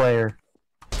 Roblox player.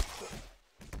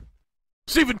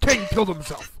 Stephen King killed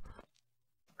himself.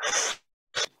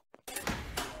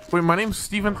 Wait, my name's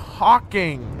Stephen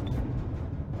Hawking.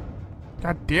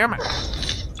 God damn it.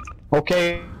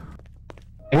 Okay.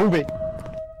 Move it.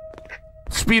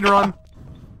 Speed run.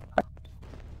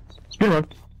 Speed run.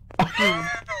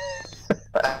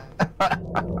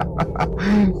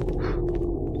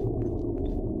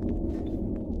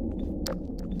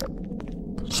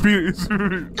 Speed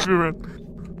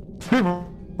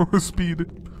run. Speed.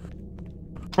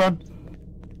 Run.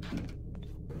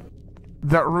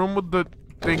 That room with the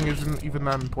thing isn't even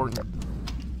that important.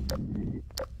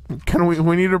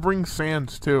 We need to bring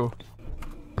sands too.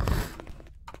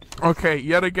 Okay,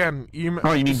 yet again,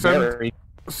 Oh, you mean Garry?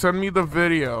 Send me the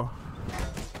video.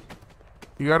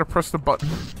 You gotta press the button.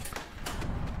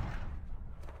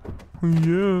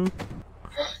 Yeah.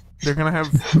 They're gonna have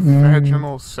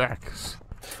vaginal sex.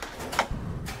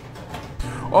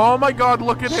 Oh my god,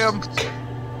 look at him!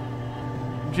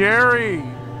 Jerry!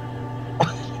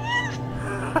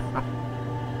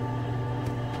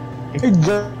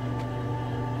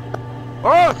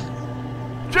 Oh!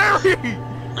 Jerry!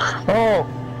 Oh!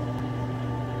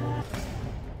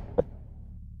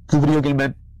 The video game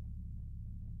meant.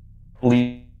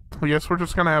 Yes, we're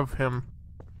just gonna have him.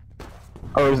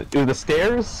 Oh, it was the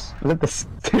stairs? Was it the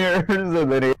stairs or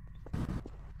the...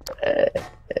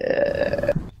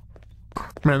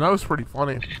 Man, that was pretty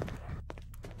funny.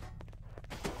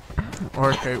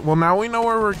 Okay, well now we know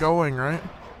where we're going, right?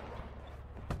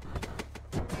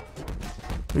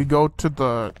 We go to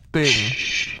the thing.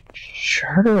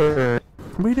 Sure.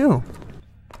 We do.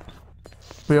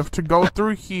 We have to go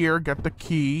through here, get the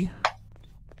key.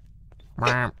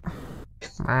 Like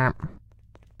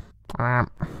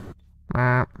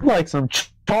some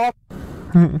chalk.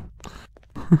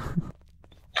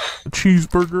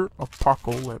 Cheeseburger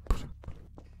apocalypse.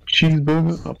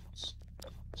 Cheeseburger.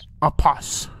 A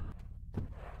possum.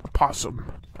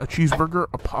 A cheeseburger,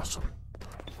 a possum.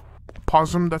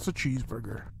 Possum, that's a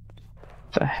cheeseburger.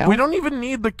 The hell? We don't even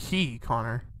need the key,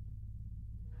 Connor.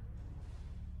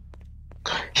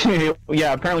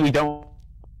 Yeah, apparently we don't.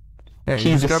 Yeah,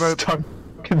 you He's just just gotta...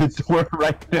 stuck in the door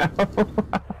right now.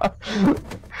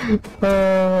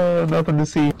 Nothing to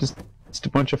see. Just a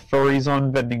bunch of furries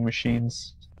on vending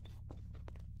machines.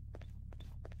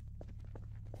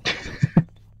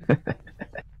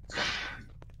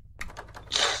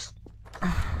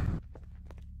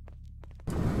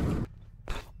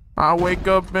 I wake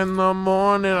up in the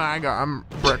morning, I got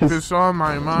breakfast on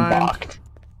my mind. Locked.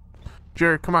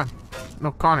 Jerry, come on.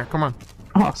 No, Connor, come on.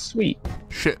 Oh, sweet.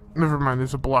 Shit, never mind,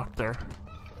 there's a block there.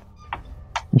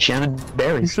 Janet You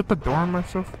berries. shut the door on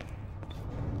myself?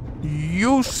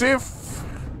 Yusuf!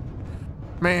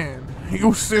 Man,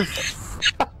 Yusuf!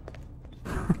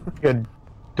 A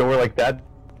door like that.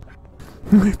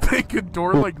 You think a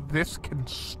door like this can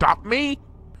stop me?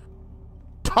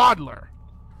 Toddler!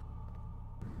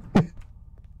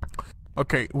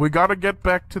 Okay, we gotta get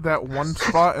back to that one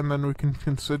spot and then we can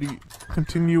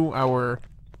continue our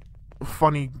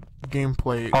funny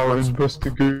gameplay. Our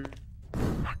investigation. Oh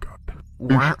my god.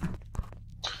 What?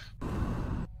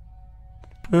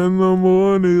 In the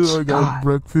morning, I got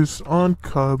breakfast on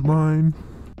Carmine.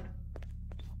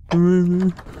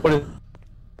 What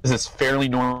is this? Fairly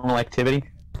normal activity?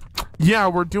 Yeah,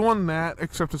 we're doing that,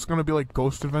 except it's gonna be like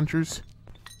Ghost Adventures.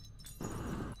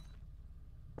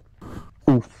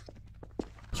 Oof.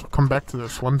 So come back to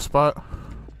this one spot.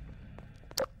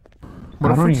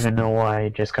 I don't even know why I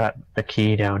just got the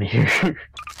key down here.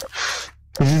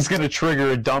 This is gonna trigger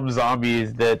a dumb zombie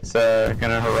that's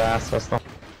gonna harass us.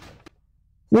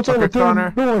 What's all Okay, the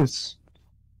Connor. noise?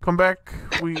 Come back.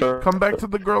 Come back to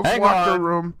the girls' Hang locker on.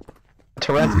 room.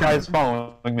 Tourette's guy's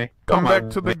following me. Come back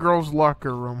to the girls'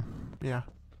 locker room. Yeah.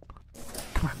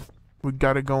 Come on. We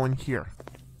gotta go in here.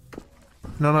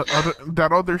 No,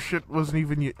 that other shit wasn't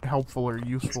even helpful or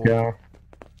useful. Yeah.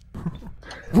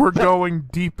 We're going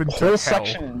deep into Whole hell.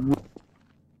 section.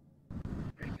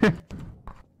 You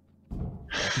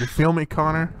feel me,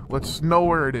 Connor? Let's know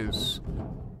where it is.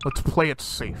 Let's play it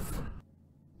safe.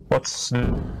 What's?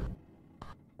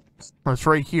 It's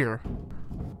right here.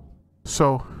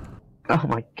 So, Oh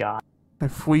my god.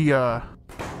 if we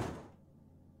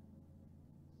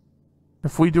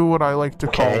do what I like to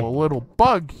Okay. call a little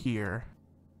bug here,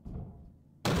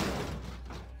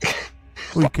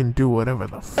 we can do whatever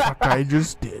the fuck I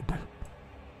just did.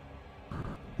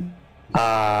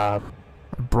 I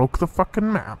broke the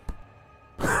fucking map.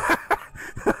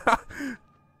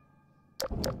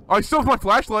 I still have my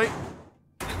flashlight.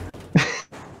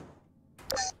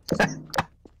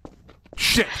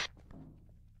 Shit.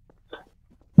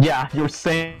 Yeah, you're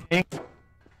saying. God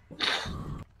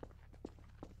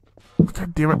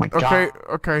damn it. Oh my Okay, God.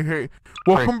 okay, hey.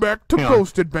 Welcome back to hang on.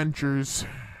 Ghost Adventures.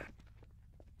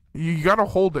 You gotta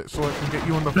hold it so I can get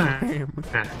you in the frame.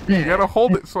 You gotta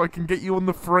hold it so I can get you in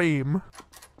the frame.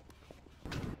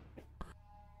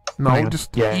 No, Hang on.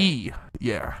 just Yeah. E.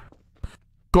 Yeah.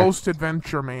 Ghost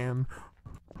Adventure, man.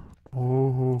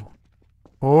 Oh.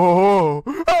 Oh.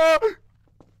 Ah!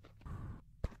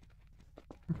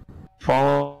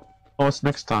 Follow us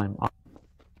next time on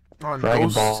On Dragon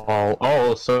Ghost. Ball.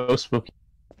 Oh, so spooky.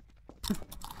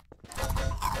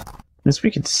 This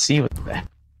we can see with that.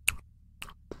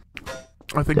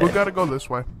 I think we gotta go this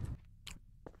way.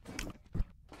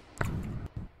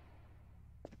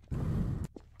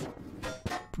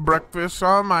 Breakfast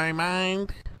on my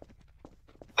mind.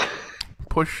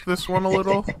 Push this one a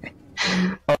little.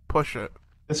 Push it.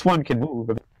 This one can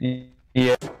move.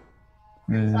 Yeah. Mm.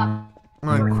 And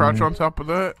then crouch on top of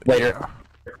that. Later.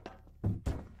 Yeah.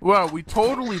 Well, we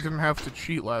totally didn't have to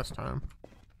cheat last time.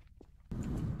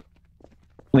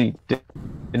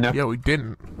 Enough. Yeah, we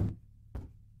didn't.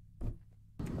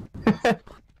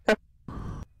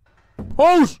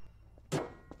 Hose!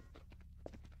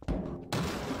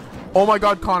 Oh my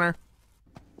god, Connor.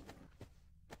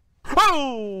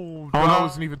 Oh! That no.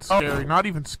 wasn't even scary. Not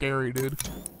even scary, dude.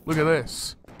 Look at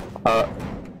this.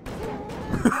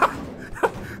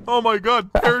 Oh my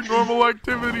god, paranormal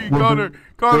activity! Connor!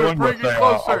 Connor, bring it A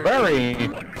closer! very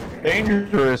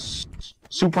dangerous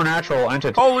supernatural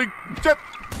entity. Holy shit!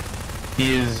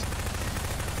 He is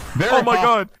very Oh my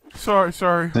hostile god! Sorry,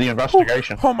 sorry. to the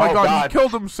investigation. Oh my god, he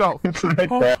killed himself! It's right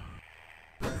Oh. there.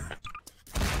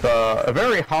 A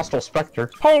very hostile specter.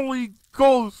 Holy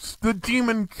ghost! The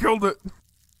demon killed it!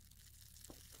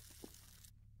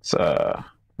 It's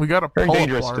We got a very pull-up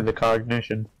dangerous bar. to the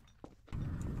cognition.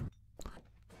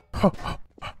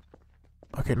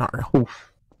 Okay, not real.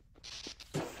 Oof.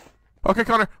 Okay,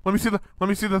 Connor, let me see the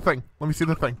thing. Let me see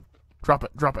the thing. Drop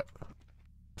it, drop it.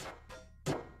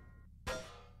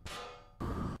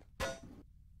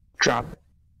 Drop it.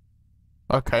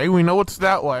 Okay, we know it's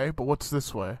that way, but what's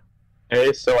this way?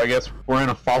 Okay, so I guess we're in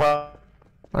a fallout.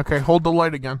 Okay, hold the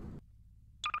light again.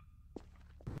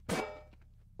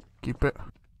 Keep it.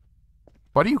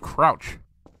 Why do you crouch?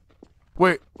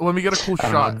 Wait, let me get a cool I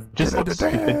don't shot. know, just looks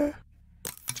stupid.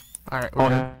 Alright, we're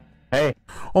good. Hey,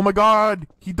 Oh my god,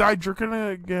 he died jerking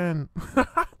it again.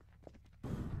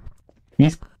 he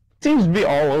seems to be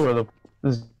all over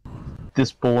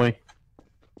this boy.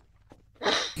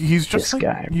 He's just This like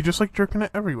guy. he just like jerking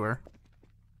it everywhere.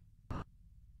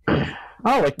 Oh,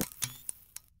 like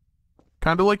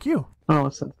Kinda like you. oh,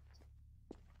 what's that?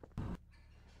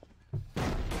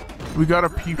 We got a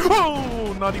peep.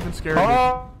 Oh, not even scary.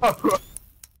 Oh,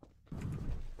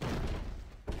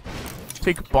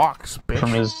 Take box, bitch.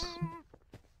 from his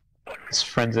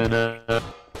friends in the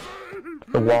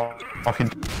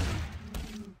walking.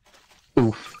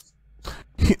 Oof.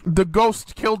 The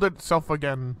ghost killed itself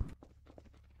again.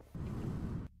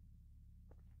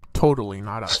 Totally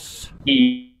not us.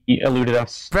 He eluded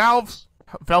us.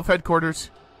 Valve headquarters.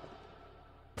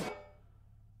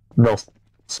 No.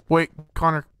 Wait,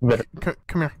 Connor, Better.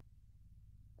 come here.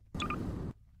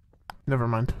 Never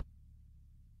mind.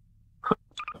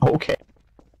 Okay.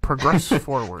 Progress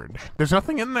forward. There's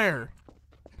nothing in there.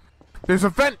 There's a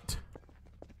vent.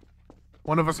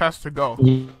 One of us has to go,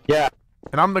 Yeah,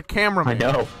 and I'm the cameraman.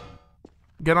 I know.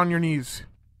 Get on your knees.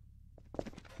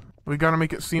 We gotta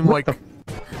make it seem What like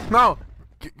no.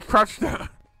 Crouch down.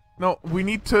 No, we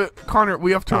need to, Connor.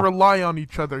 We have to Oh. rely on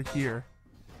each other here.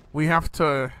 We have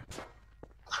to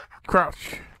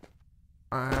crouch.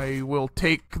 I will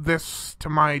take this to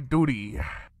my duty.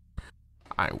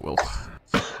 I will.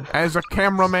 As a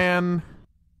cameraman,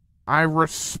 I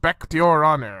respect your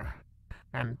honor,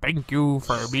 and thank you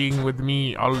for being with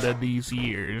me all of these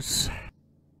years.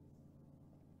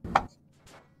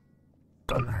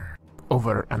 Done.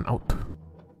 Over and out.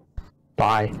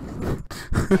 Bye.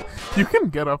 You can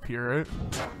get up here, right?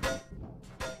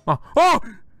 Oh! Oh!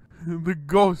 The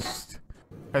ghost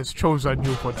has chosen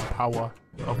you for the power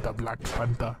of the Black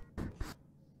Panther.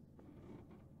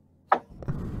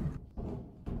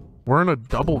 We're in a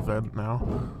double vent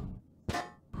now.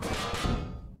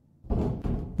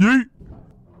 Yeet!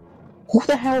 Who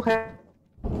the hell had...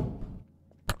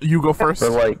 You go first. For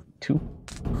like 2.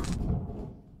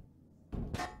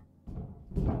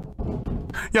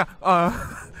 Yeah,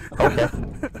 Okay.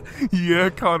 yeah,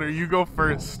 Connor, you go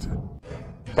first.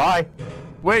 Bye.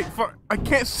 Wait, I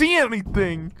can't see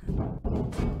anything!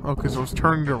 Oh, because I was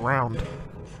turning it around.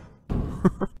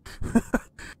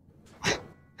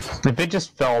 If it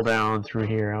just fell down through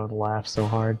here, I would laugh so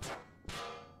hard.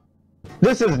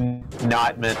 This is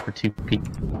not meant for 2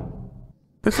 people.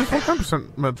 This is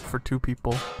 100% meant for 2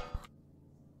 people.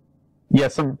 Yeah,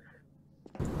 some...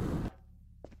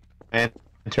 And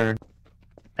turn.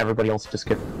 Everybody else just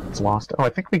gets lost. Oh, I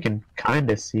think we can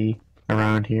kinda see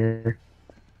around here.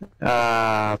 We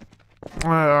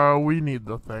need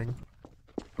the thing.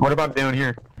 What about down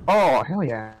here? Oh, hell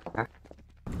yeah.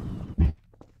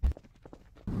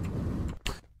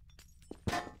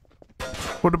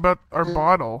 What about our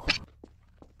bottle?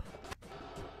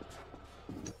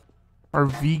 Our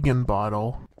vegan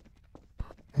bottle.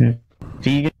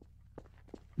 Vegan?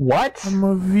 What? I'm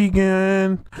a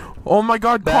vegan. Oh my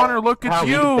god, Connor, look, it's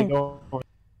you!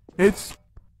 It's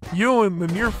you in the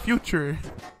near future.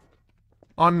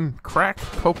 On crack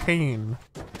cocaine.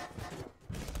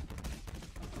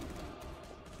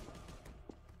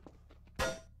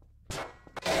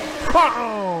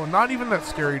 Oh, not even that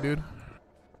scary, dude.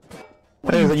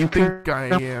 What do you think I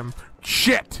am?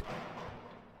 Shit!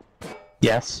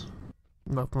 Yes.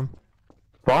 Nothing.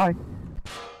 Bye.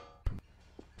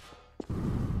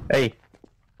 Hey.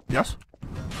 Yes?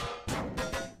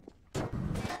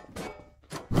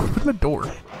 Open the door.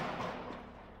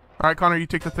 Alright, Connor, you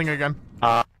take the thing again.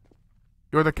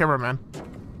 You're the cameraman.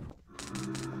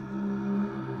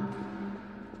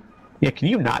 Yeah, can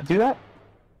you not do that?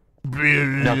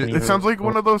 It sounds like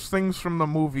one of those things from the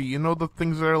movie. You know the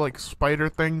things that are like spider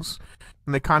things?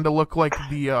 And they kind of look like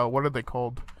the, what are they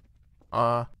called?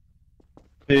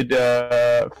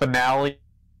 Finale?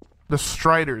 The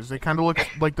Striders. They kind of look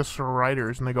like the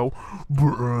Striders, and they go... You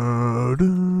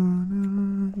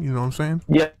know what I'm saying?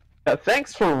 Yeah,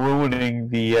 thanks for ruining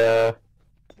the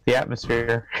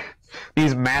atmosphere.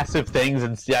 These massive things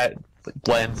inside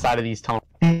of these tunnels.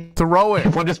 Throw it!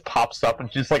 One just pops up and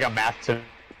it's just like a massive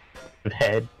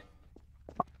head.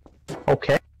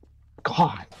 Okay.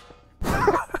 God.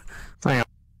 Hang on.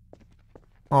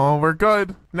 Oh, we're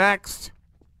good. Next.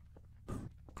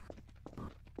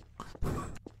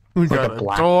 We It's got like a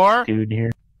black door. dude here.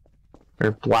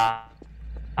 Or black.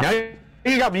 Now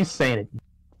you got me saying it.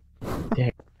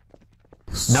 Dang.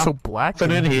 So black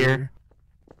Nothing in here.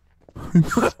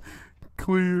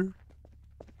 Clear.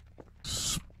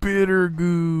 Spitter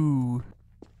goo.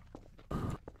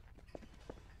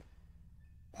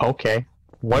 Okay.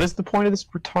 What is the point of this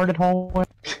retarded hallway?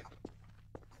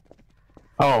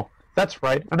 Oh, that's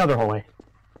right. Another hallway.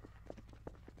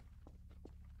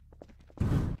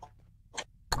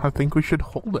 I think we should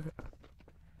hold it.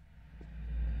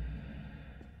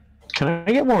 Can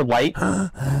I get more light?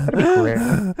 That'd be great.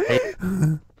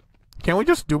 Can't we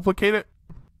just duplicate it?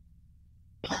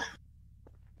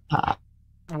 Ah.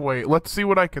 Wait, let's see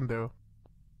what I can do.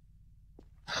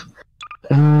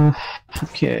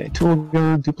 Okay. Tool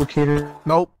gun, duplicator.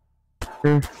 Nope.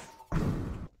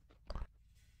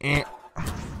 Eh.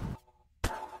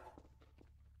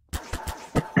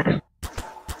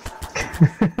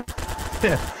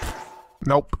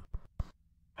 Nope.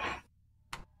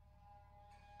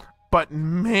 But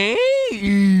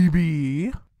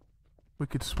maybe we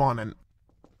could spawn in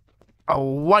a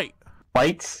light.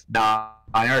 Lights? Nah,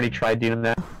 I already tried doing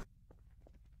that.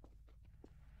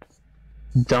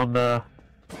 Down the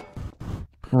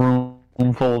room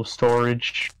full of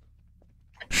storage.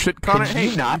 Shit, Connor, Could hey.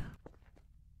 you not?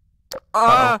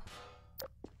 Uh,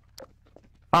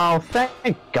 Oh,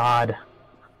 thank God.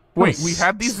 wait, we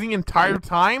had these the entire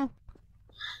time?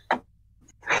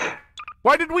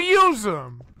 Why did we use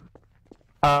them?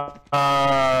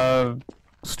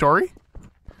 Story?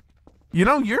 You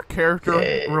know, your character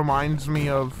reminds me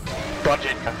of...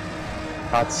 Budget.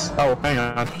 That's... Oh, hang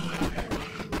on.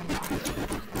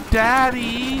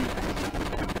 Daddy!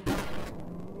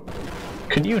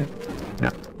 Could you... No.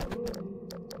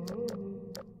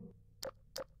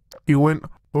 He went,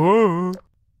 oh.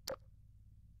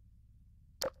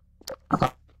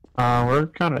 We're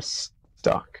kind of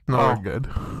stuck. No, Oh. we're good.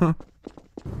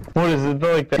 What is it?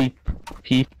 Like the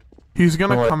peep He's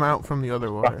gonna What? come out from the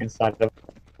other way. fucking side of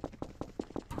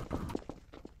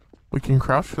We can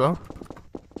crouch though.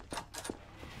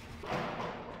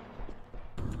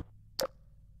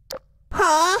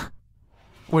 Huh?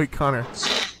 Wait, Connor.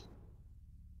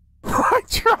 I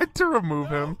tried to remove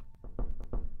him.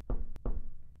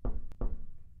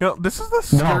 You know, this is the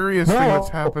scariest thing that's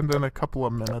happened in a couple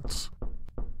of minutes.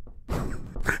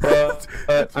 I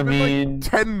It's been mean,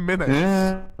 like 10 minutes.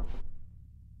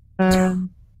 eh,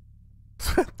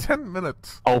 10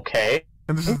 minutes. okay.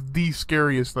 And this is the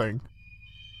scariest thing.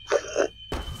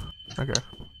 Okay.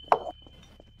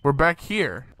 We're back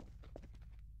here.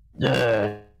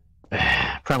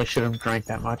 Probably shouldn't have drank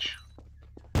that much.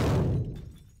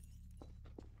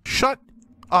 Shut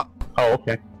up. Oh,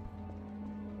 okay.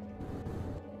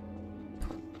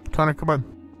 Connor, come on.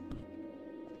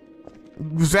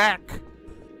 Zach.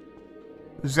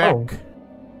 Zach.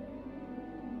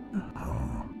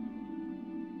 Oh.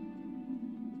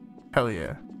 Hell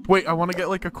yeah. Wait, I want to get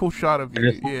like a cool shot of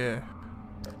you. Yes. Yeah.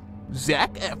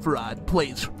 Zach Efron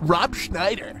plays Rob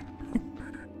Schneider.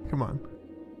 Come on.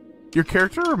 Your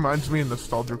character reminds me of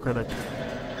Nostalgia Critic.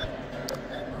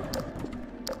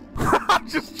 I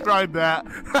just tried that.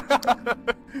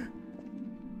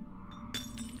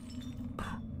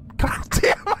 God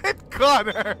damn it,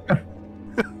 Connor!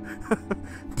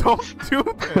 Don't do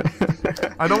this.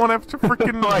 I don't want to have to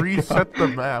freaking Oh my reset the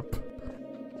map.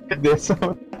 This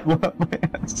what my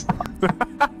ass.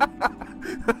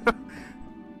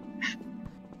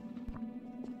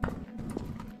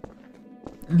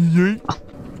 Yeet.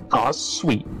 Aw,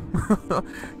 sweet.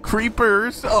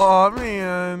 Creepers. Aw,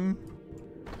 man.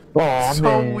 Aw, So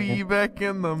man. we back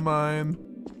in the mine.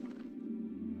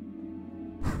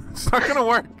 It's not gonna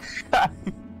work.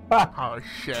 Oh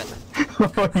shit.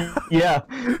 Yeah,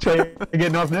 try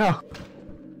getting off now.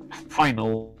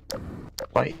 Final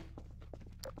fight.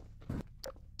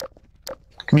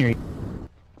 Come here, you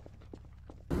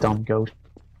dumb ghost.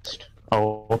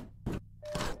 Oh.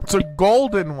 It's a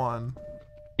golden one.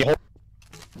 Yeah.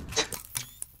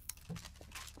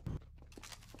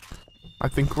 I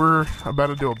think we're about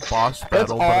to do a boss That's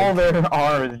battle. all but there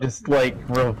are, is just like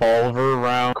revolver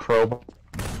round crowbar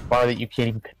that you can't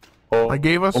even pull. I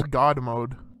gave us God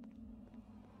mode.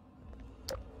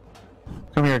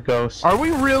 Come here, ghost. Are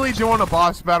we really doing a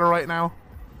boss battle right now?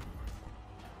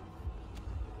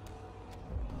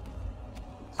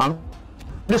 I'm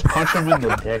just punch him in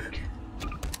the dick.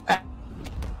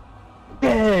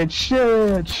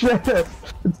 Shit.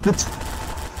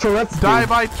 So let's Die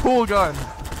by tool gun.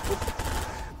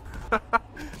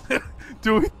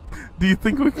 Do you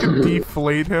think we can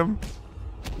deflate him?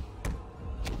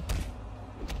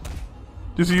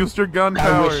 Just use your gun I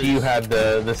powers. wish you had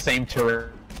the same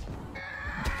turret.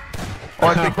 Oh,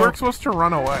 I think we're supposed to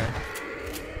run away.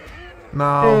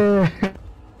 No.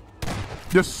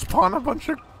 Just spawn a bunch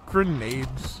of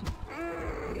grenades.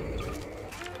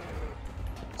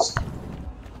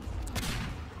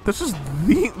 This is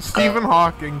the Stephen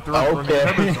Hawking through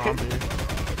Okay. zombie.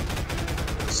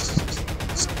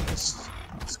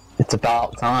 It's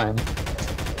about time.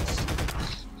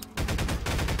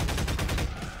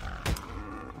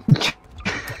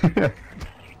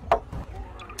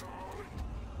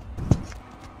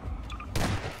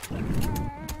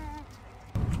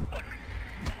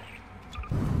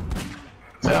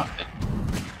 Yeah.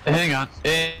 Hang on.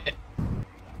 I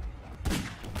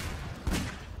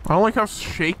don't like how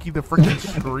shaky the freaking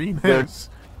screen is.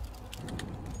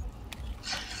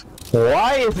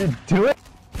 Why is it doing?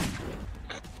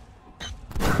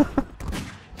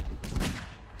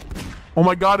 Oh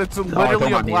my god, it's literally don't a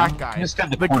mind me. black I'm guy. just in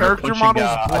The corner character punching, model is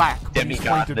a black, but he's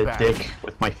demigod pointed in the back. dick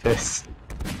with my fist.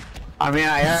 I mean,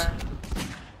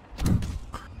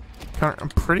 I'm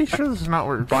pretty sure this is not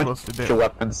what we're supposed to bunch do. of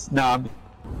weapons. No, I'm...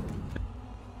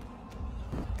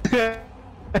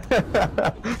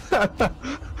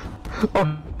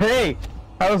 Oh, hey!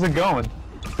 How's it going?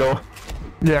 Go.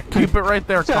 Yeah, keep it right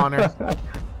there, Connor.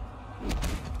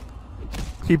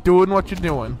 Keep doing what you're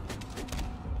doing.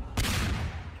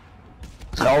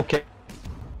 Okay.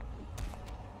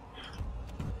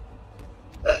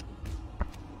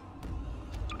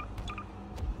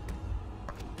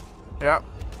 Yep.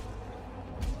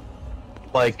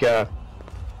 Like,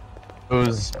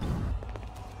 those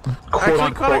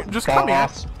Actually, Connor, just come here.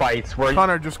 boss fights where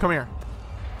Connor, just come here.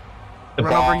 the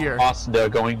run over here. boss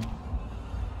going...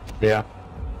 Yeah.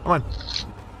 Come on.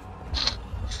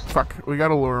 Fuck, we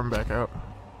gotta lure him back out.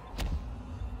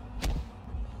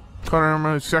 Connor, I'm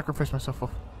gonna sacrifice myself.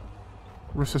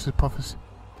 Resisted puffers.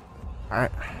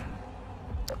 Alright.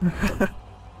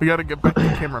 We gotta get back to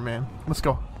the cameraman. Let's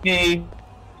go. Hey.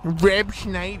 Reb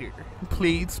Schneider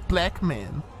plays Black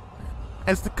Man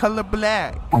as the color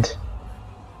black.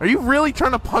 Are you really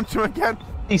trying to punch him again?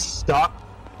 He's stuck.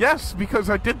 Yes, because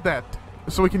I did that.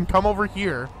 So we can come over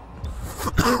here.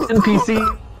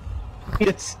 NPC.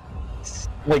 It's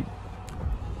like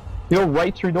you go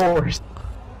right through doors.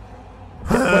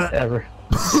 Whatever.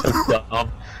 So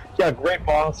dumb. Yeah, great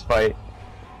boss fight.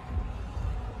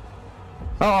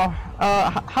 Oh,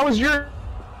 how was your?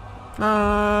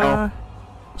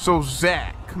 So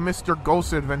Zach, Mr.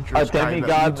 Ghost Adventures, A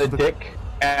demigod, the dick,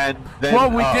 and then well,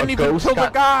 we didn't even Ghost kill the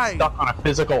got guy. Stuck on a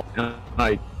physical, and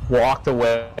I walked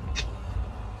away.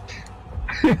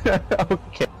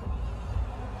 Okay.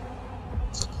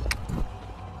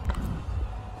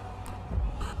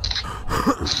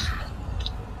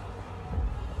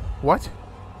 What?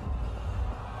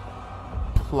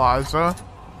 Plaza?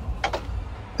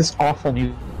 This awful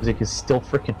music is still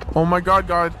freaking. Oh my god,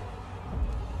 God.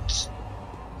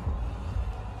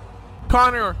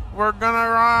 Connor, we're gonna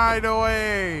ride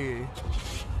away.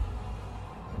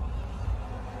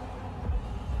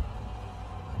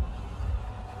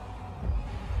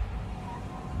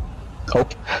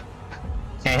 Okay.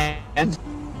 And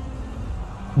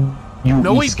you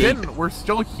No, we escaped. didn't. We're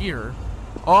still here.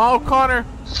 Oh, Connor.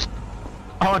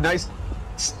 Oh, nice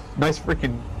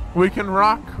freaking. We can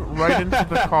rock right into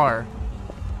the car.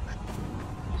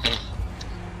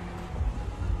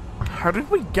 How did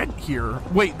we get here?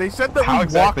 Wait, they said that How we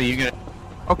exactly walked... you gonna?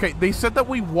 Okay, they said that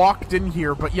we walked in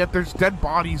here, but yet there's dead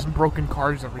bodies and broken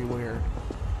cars everywhere.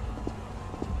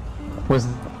 Was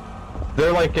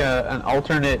there like an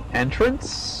alternate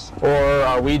entrance, or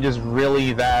are we just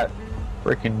really that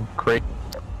freaking crazy?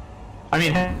 I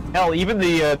mean, hell, even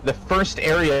the first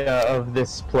area of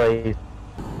this place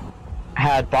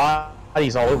had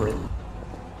bodies all over it.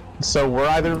 So we're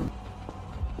either,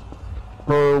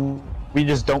 or we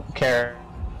just don't care.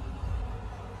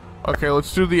 Okay,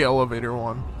 let's do the elevator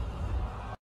one.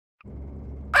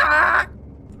 Ah!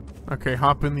 Okay,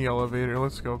 hop in the elevator.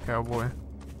 Let's go, cowboy.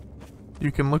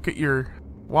 You can look at your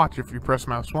watch if you press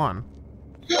mouse 1.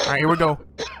 Alright, here we go.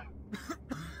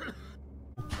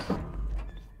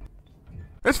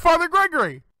 It's Father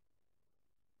Gregory!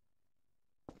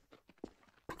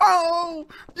 Oh!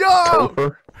 Yo!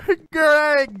 Topher.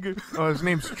 Greg! Oh, his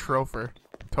name's Topher.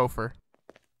 Topher.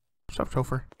 What's up,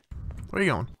 Topher? Where are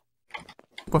you going?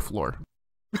 What floor?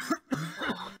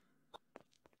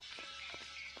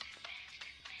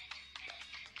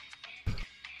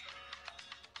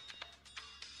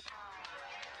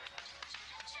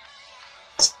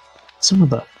 Some of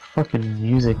the fucking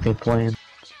music they playing.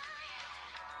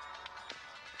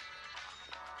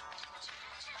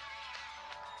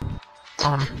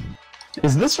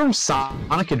 Is this from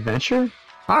Sonic Adventure?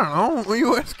 I don't know. What are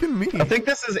you asking me? I think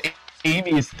this is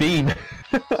Amy's theme.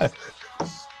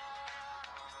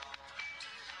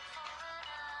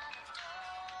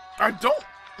 I don't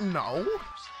know.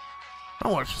 I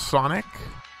watch Sonic.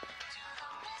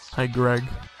 Hi, Greg.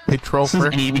 Hey, This is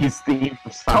Topher. Amy's theme.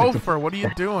 From Sonic Topher, what are you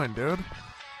doing, dude?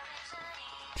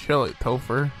 Chill it,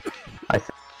 Topher. I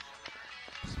think.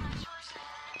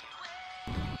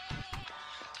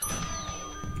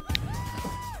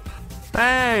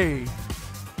 Hey!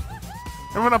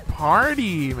 Having a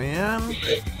party, man.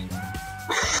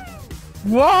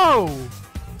 Whoa!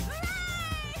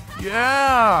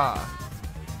 Yeah!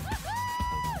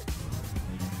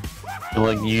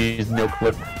 Like you use no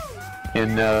clip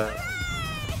in and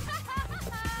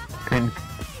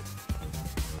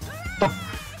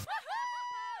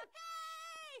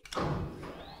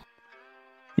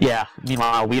yeah.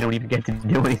 Meanwhile, we don't even get to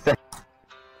do anything.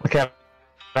 Look at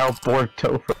how bored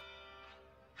Topher.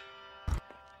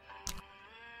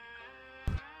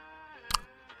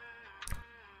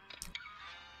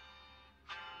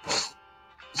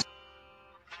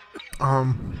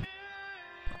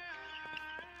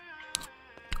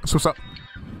 So what's up?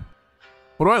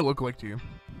 What do I look like to you?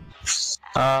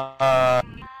 Am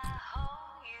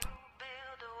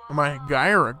I a guy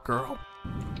or a girl?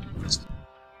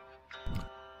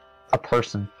 A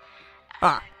person.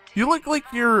 Ah, you look like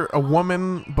you're a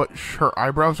woman, but her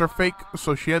eyebrows are fake,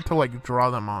 so she had to, like, draw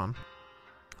them on.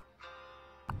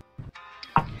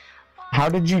 How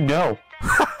did you know?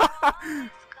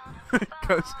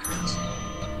 Because...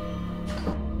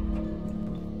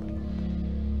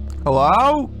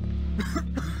 Hello?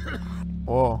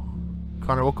 Oh.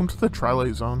 Connor, welcome to the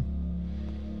Twilight Zone.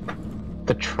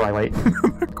 The Twilight.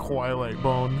 The Twilight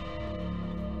Bone.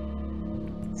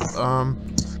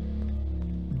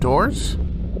 Doors?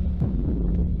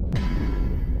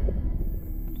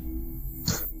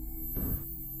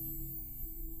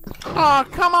 Aw,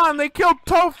 come on, they killed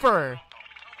Topher!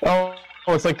 Oh,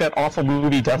 it's like that awful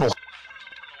movie Devil.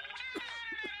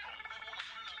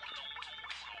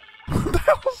 What the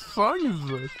hell song is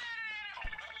this?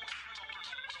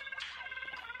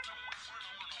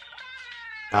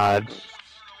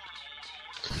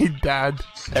 He died.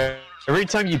 Every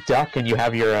time you duck and you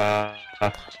have your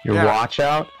watch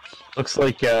out, looks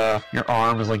like your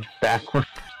arm is like backward.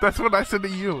 That's what I said to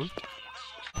you.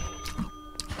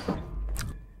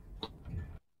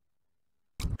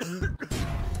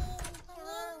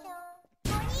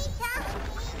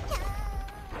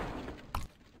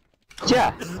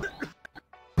 Yeah.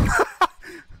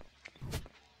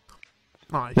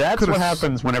 Oh, That's what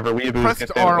happens whenever we lose.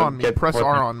 Press R on me. Press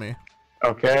R on me.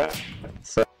 Okay.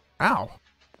 So. Ow.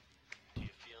 Do you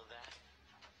feel that?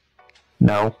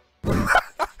 No.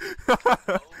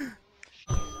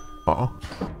 Uh-oh.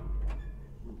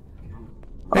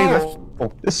 Hey, that's...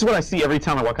 This is what I see every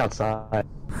time I walk outside.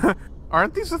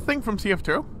 Aren't these a thing from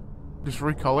TF2? Just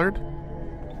recolored?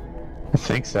 I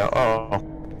think so. Oh.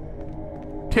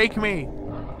 Take me!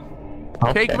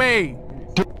 Okay. Take me!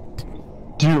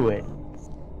 Do it.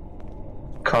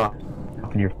 Car.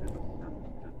 Up in your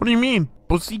What do you mean,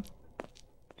 pussy?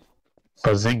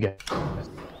 bazinga.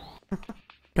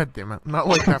 God damn it. Not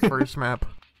like that first map.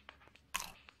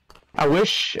 I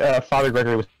wish Father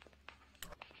Gregory was.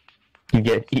 You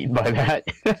get eaten by that.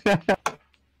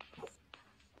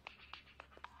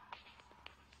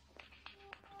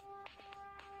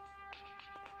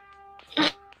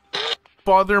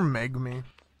 Father Meg me.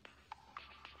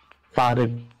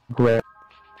 Father Gregory.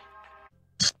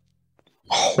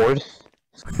 Horde?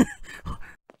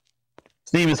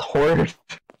 His name is Horde.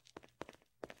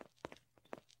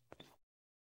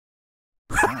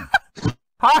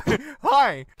 Hi!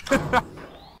 Hi!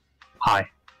 Hi.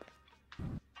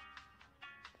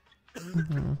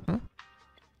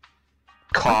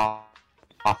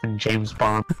 Coffin James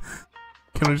Bond.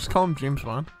 Can I just call him James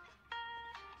Bond?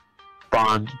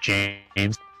 Bond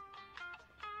James.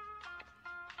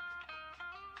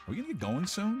 Are we gonna get going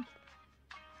soon?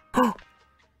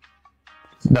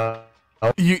 No.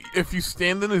 If you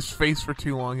stand in his face for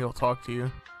too long, he'll talk to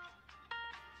you.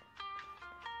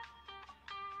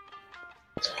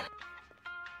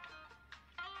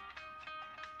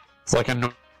 It's like a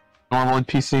normal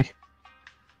NPC.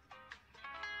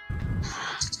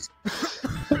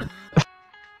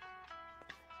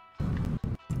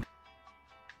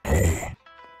 Hey,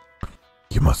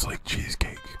 you must like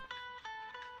cheesecake.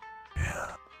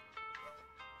 Yeah.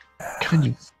 Can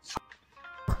you?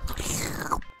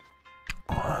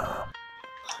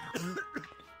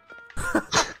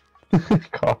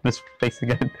 Cough in his face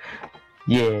again.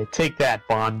 Yeah, take that,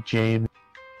 Bond James.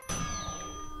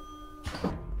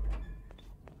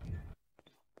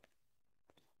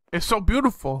 It's so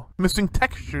beautiful. Missing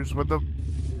textures with the...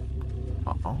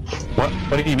 Uh-oh.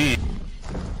 What do you mean?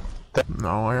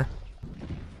 Nowhere.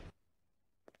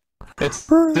 It's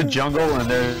the jungle and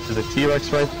there's a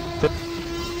T-Rex right there.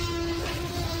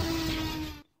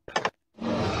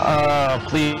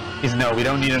 Please no, we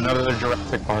don't need another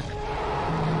Jurassic Park.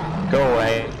 Go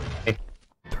away.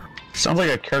 Sounds like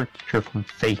a character from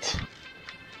Fate.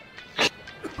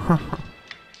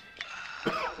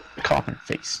 Coffin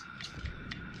face.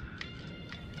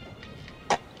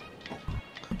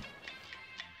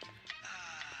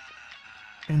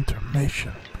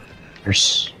 Intermission.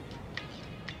 Nurse.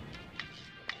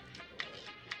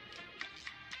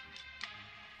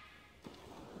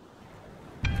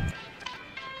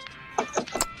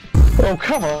 Oh,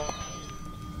 come on.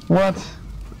 What?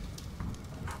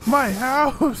 My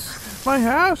house! My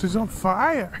house is on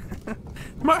fire!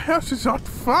 My house is on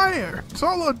fire! It's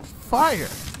all on fire!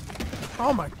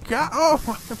 Oh my god! Oh,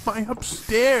 my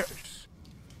upstairs!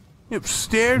 The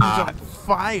upstairs is on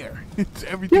fire!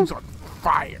 Everything's on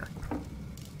fire!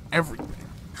 Everything.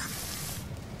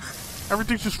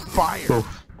 Everything's just fire!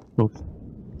 Oof. Oof.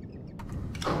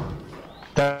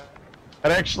 That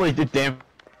actually did damage.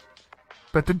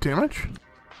 That did damage?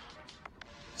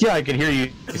 Yeah, I can hear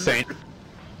you saying.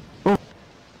 Oof.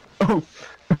 Oof.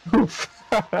 Oof.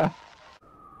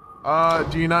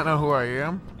 Do you not know who I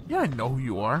am? Yeah, I know who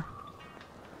you are.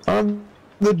 I'm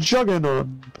the Juggernaut.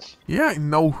 Yeah, I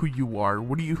know who you are.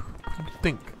 What do you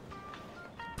think?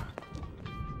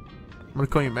 I'm gonna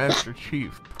call you Master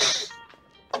Chief.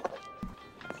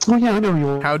 Oh yeah, I know you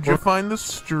are. How'd you find the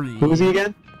stream? Who is he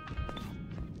again?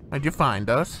 How'd you find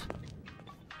us?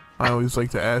 I always like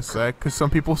to ask that, because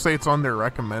some people say it's on their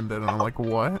recommended, and I'm like,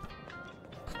 what?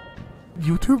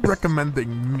 YouTube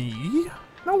recommending me?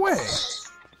 No way!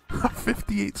 I'm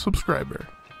 58 subscriber.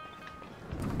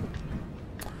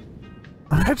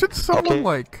 Imagine someone Okay.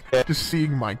 like just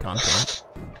seeing my content.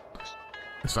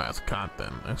 It's not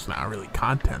content. It's not really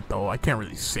content though. I can't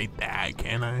really say that,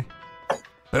 can I?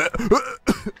 I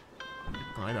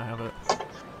don't have it.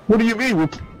 What do you mean? We're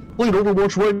playing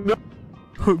Overwatch right now.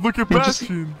 Look at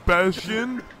Bastion.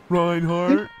 Bastion,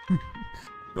 Reinhardt,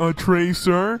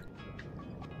 Tracer,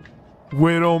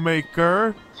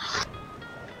 Widowmaker.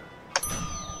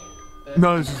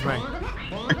 No, this is me.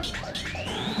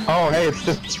 Oh, hey, it's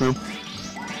this room.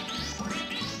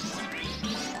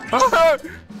 Ah!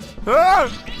 Ah!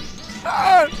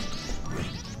 Ah!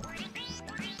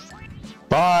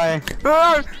 Bye.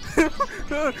 Ah!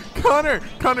 Connor!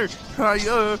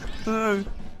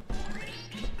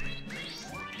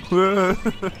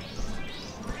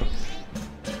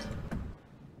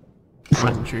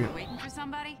 Waiting for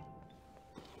somebody?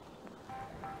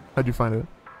 How'd you find it?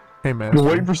 Hey, man. You're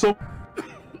waiting for some.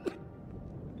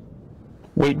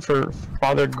 Waiting for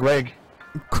Father Greg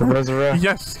to resurrect.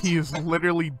 Yes, he is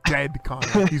literally dead,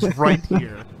 Connor. He's right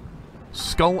here.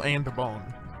 Skull and bone.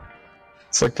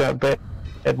 It's like that bad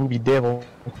movie Devil.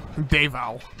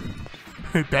 Deval.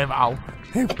 Deval.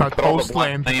 If the all the toast black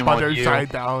lands name on butter you. side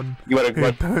down. You gotta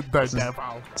The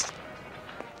Deval.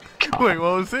 Wait,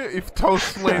 what was it? If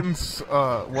toast lands,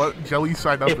 what? Jelly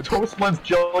side up. If toast lands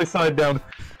jelly side down.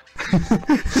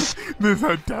 There's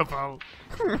a devil.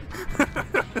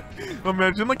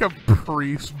 Imagine like a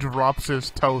priest drops his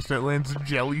toast and it lands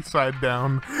jelly side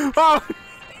down. Oh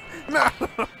no!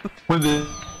 When the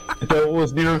devil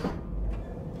was near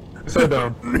side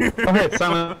down. Okay,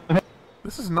 Silent.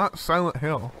 This is not Silent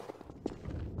Hill.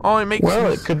 Oh, it makes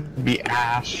Well, it sense. could be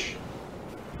Ash.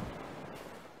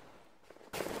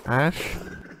 Ash?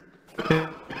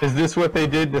 Is this what they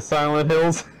did to Silent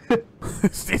Hills?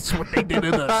 Is this what they did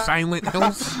in the Silent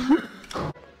Hills?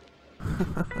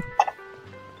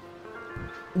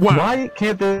 Wow. Why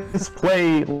can't this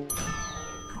play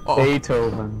Oh,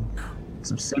 Beethoven?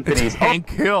 Some it's symphonies. Hank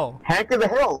Hill. Oh, Hank of the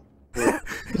Hill.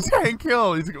 It's Hank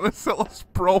Hill. He's gonna sell us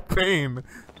propane.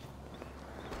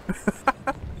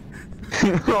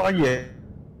 Oh yeah.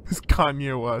 It's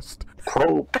Kanye West.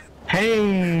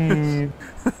 Hey.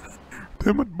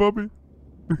 Damn it, Bobby.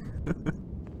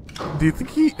 Do you think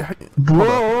he...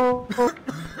 Bro.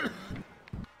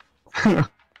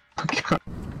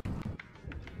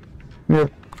 We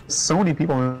have so many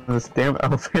people in this damn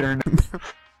elevator now.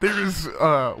 There's,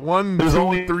 1, There's 2,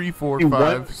 only 3, 4, one-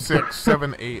 5, 6,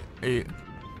 7, 8, 8.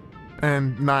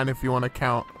 And 9 if you want to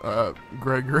count,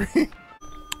 Gregory.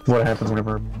 What happens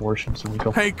whenever abortions we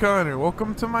go? Hey Connor,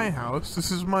 welcome to my house. This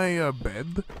is my,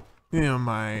 bed. You know,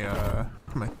 my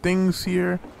things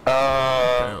here.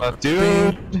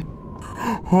 Dude.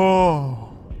 Oh.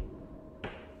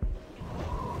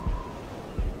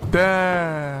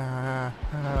 Da.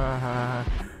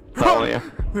 Oh yeah.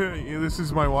 This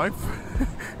is my wife.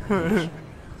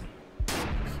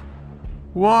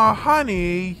 Well,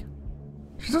 honey.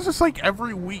 She does this like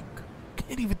every week.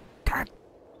 Can't even. God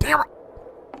damn it.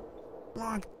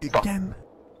 Log again.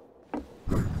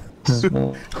 This is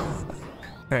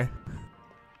Hey.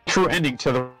 true ending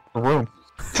to the room.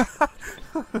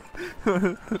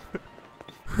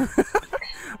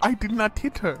 I did not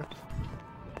hit her.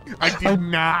 I did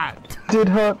not. Did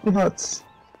hurt nuts.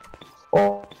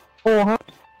 Oh, huh?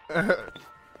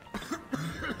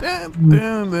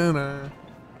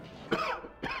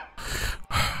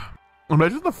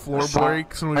 Imagine the floor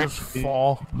breaks and we just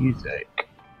fall. Music.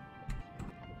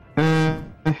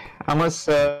 Unless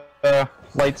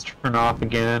lights turn off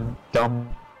again. Dumb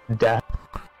death.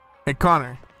 Hey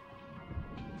Connor.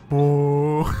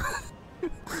 Oh.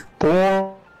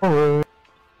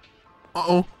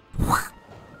 Uh-oh.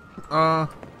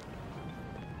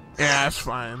 Yeah, it's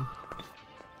fine.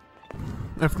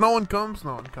 If no one comes,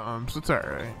 no one comes. It's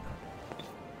alright.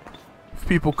 If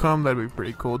people come, that'd be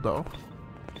pretty cool, though.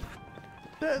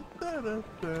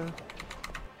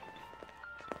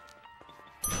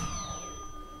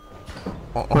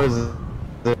 What is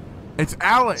it? It's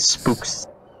Alex! Spooks.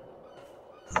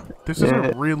 This is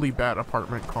a really bad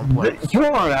apartment complex. You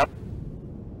are out.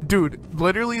 Dude,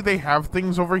 literally they have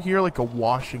things over here like a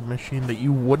washing machine that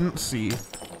you wouldn't see.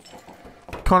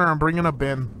 Connor, I'm bringing a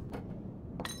bin.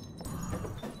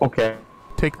 Okay.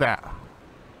 Take that.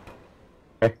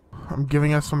 Okay. I'm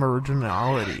giving us some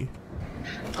originality.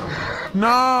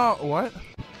 No! What?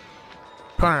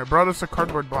 Connor, I brought us a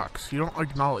cardboard box. You don't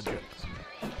acknowledge it.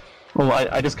 Well,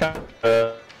 I just kind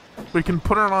of, We can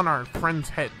put it on our friends'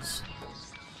 heads.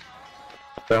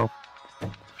 so.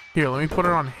 Here, let me put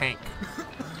it on Hank.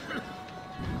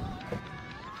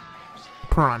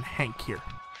 Put it on Hank here.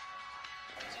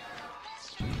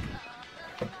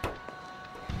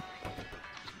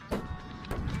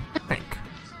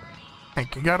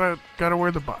 Hank, you gotta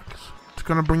wear the box. It's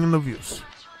gonna bring in the views.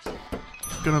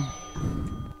 It's gonna...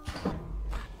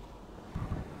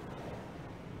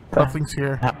 Nothing's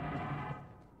here.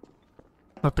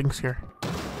 Nothing's here.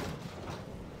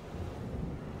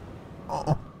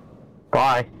 Oh.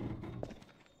 Bye.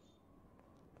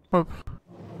 Oops.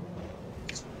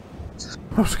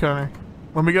 Oops, Connor.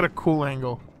 Let me get a cool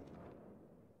angle.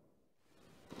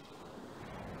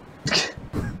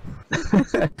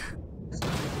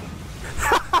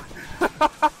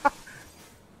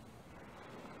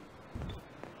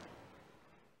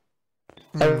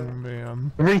 Oh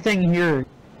man. Everything here.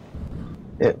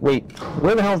 Wait,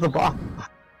 where the hell's the box?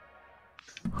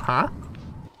 Huh?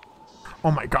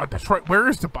 Oh my god, that's right. Where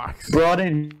is the box? Brought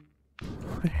in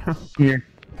here.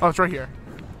 Oh, it's right here.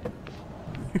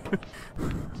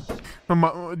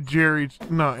 Jerry,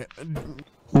 no,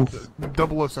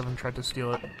 007 tried to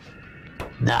steal it.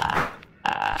 Nah.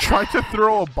 Try to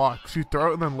throw a box. You throw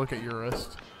it and then look at your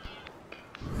wrist.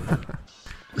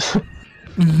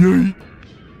 Yay.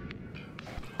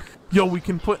 Yo, we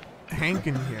can put Hank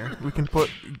in here. We can put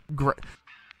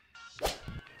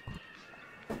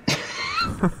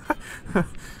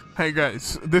Hey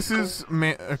guys, this is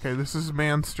this is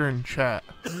Manster in chat.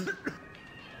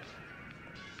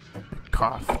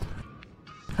 Cough.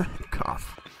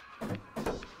 Cough.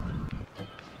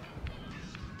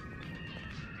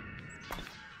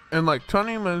 And like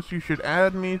Tony Miss, you should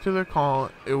add me to the call.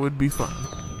 It would be fun.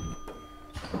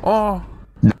 Oh.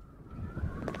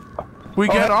 We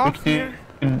get off here.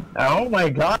 Oh my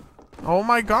god. Oh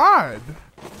my god.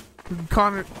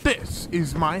 Connor, this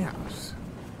is my house.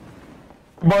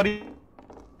 Buddy.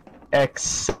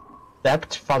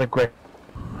 Except Father Greg.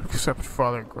 Except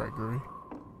Father Gregory.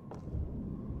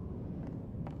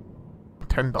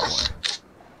 $10.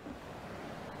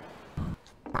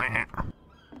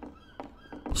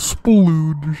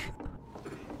 Splooge.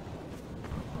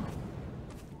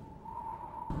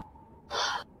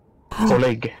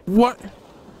 Oleg. What?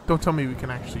 Don't tell me we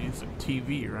can actually use a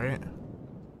TV, right?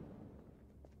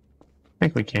 I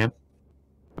think we can.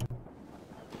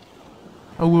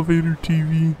 Elevator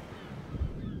TV.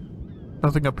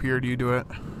 Nothing up here. Do you do it?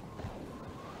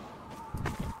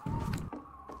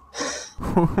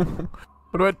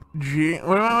 What about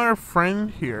What about our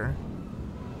friend here?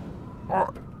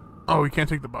 Oh, we can't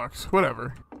take the box.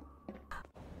 Whatever.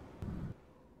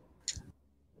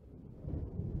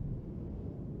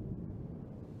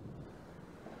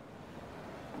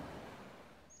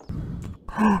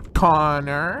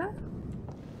 Connor?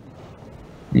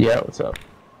 Yeah, what's up?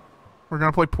 We're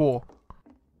gonna play pool.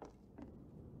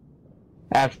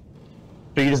 After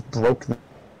you just broke the...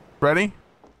 Ready?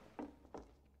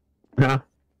 Huh?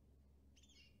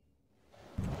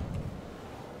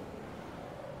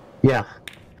 Yeah.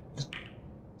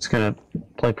 Just gonna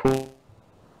play pool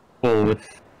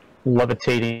with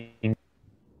levitating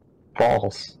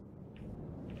balls.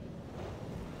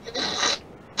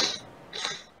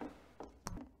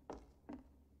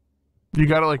 You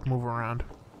gotta like move around.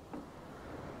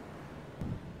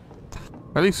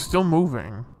 Are they still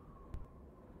moving?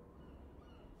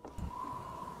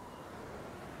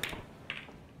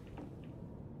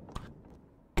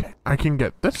 Okay, I can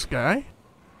get this guy.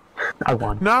 I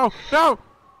won. No, no!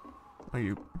 Are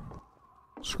you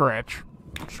scratch?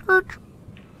 Scratch.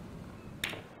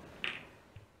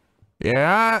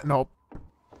 Yeah, nope.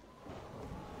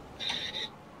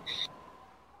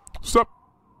 Stop.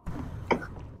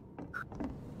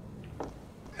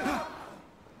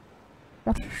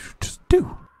 What did you just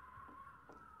do?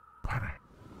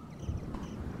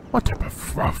 What type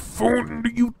of buffoon do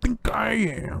you think I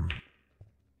am?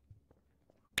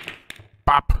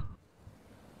 Bop.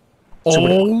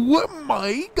 Oh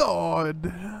my god!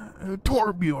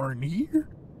 Torbjorn here,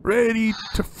 ready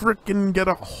to frickin' get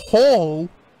a hole.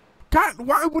 God,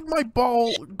 why would my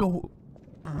ball go?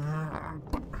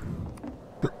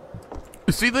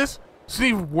 See this? It's not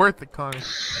even worth it, Connor.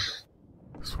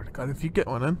 I swear to God, if you get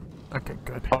one in, okay,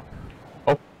 good.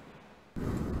 Oh.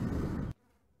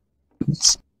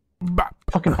 Bop.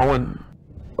 Fucking Owen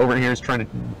over here is trying to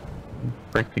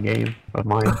break the game of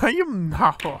mine. I am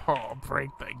not break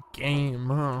the game.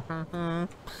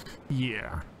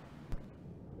 Yeah.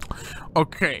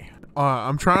 Okay.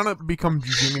 I'm trying to become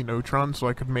Jimmy Neutron so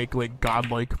I could make like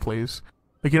godlike plays.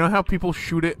 Like, you know how people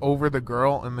shoot it over the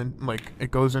girl and then like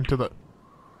it goes into the.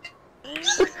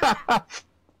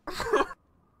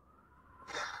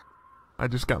 I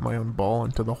just got my own ball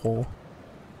into the hole.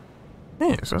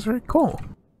 Hey, so that's very cool.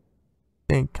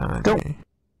 Thank Kanye.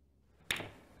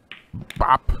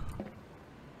 Bop.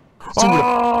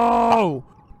 Oh!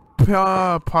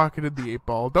 Pocketed the 8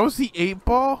 ball. That was the 8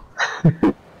 ball?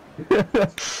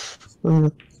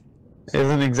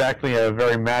 Isn't exactly a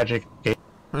very magic game.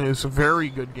 It's a very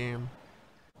good game.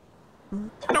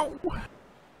 No.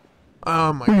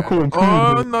 Oh my Pretty god. cool,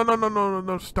 Oh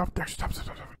no! Stop there!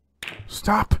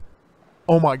 Stop!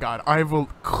 Oh my god! I have a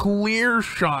clear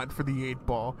shot for the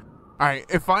 8-ball. All right.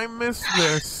 If I miss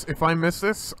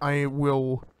this, I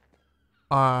will,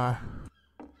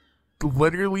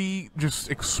 literally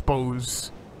just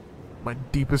expose my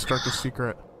deepest, darkest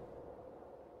secret.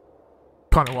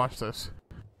 Connor, watch this.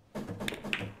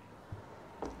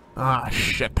 Ah,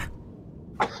 shit.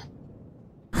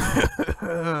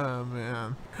 Oh,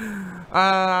 man.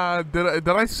 Did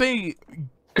I say?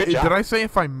 Good job. Did I say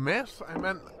if I miss?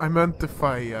 I meant if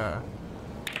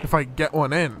I get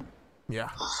one in. Yeah.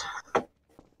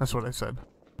 That's what I said.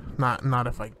 Not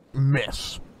if I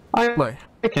miss. I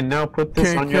can now put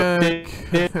this on your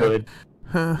hood.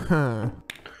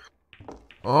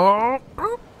 Oh.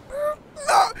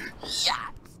 Yeah.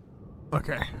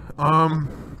 Okay. I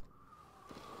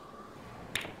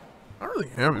don't really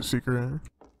have a secret.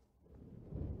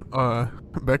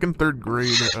 Back in 3rd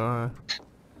grade,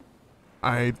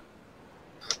 I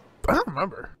don't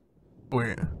remember.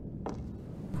 Wait.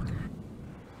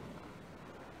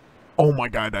 Oh my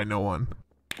god, I know one.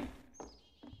 It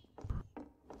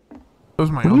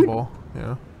was my uncle.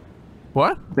 Yeah.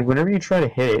 What? Like whenever you try to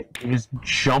hit it, you just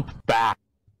jump back.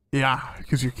 Yeah,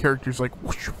 because your character's like,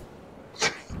 whoosh.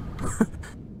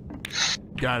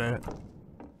 Got it.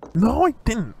 No, I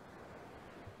didn't.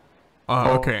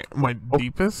 Okay, my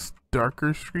deepest,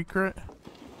 darker secret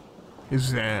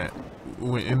is that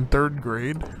in 3rd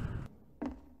grade,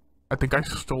 I think I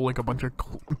stole like a bunch of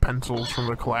pencils from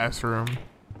the classroom,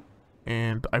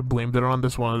 and I blamed it on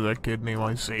this one that kid named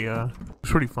Isaiah.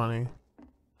 It's pretty funny.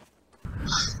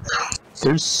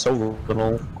 There's so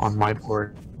little on my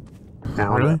board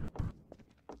now. Really?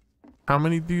 How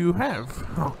many do you have?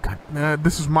 Oh god, nah,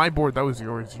 this is my board. That was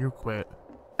yours. You quit.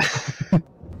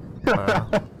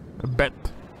 Bet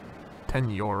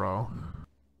 €10.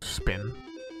 Spin.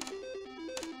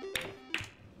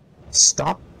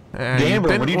 Stop. You Gambler,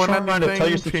 what are didn't you win trying to tell your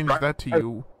anything, change that to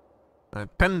you.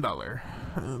 $10.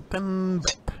 10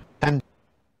 bet. 10.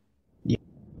 Yeah.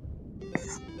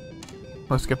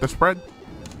 Let's get the spread.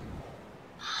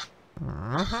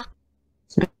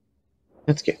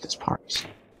 Let's get this part.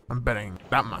 I'm betting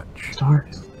that much.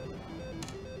 Start.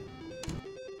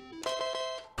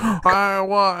 I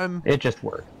won. It just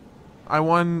worked. I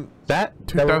won That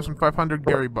 2,500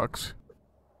 Garry bucks.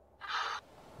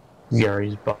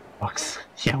 Gary's bucks.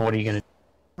 Yeah, what are you gonna do?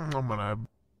 I'm gonna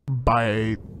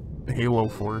buy Halo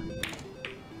 4.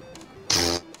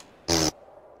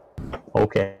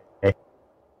 Okay. I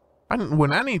didn't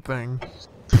win anything.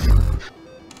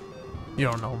 You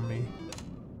don't know me.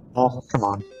 Oh, come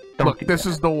on. Don't Look, do this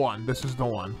that. is the one. This is the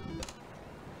one.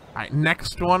 Alright,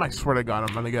 next one, I swear to God,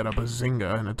 I'm gonna get a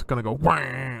bazinga and it's gonna go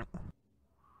wham.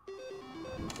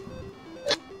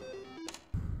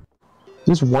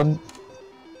 There's one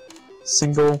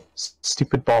single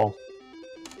stupid ball.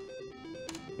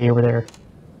 Hey, over there.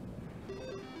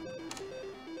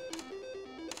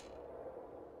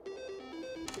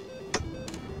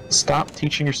 Stop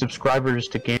teaching your subscribers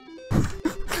to game.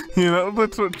 You know,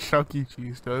 that's what Chuck E.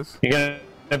 Cheese does. You're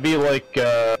gonna be like,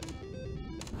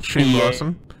 Shane Yeah.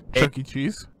 Lawson, Chuck E.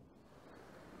 Cheese.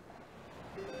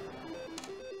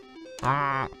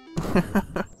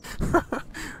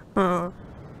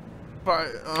 But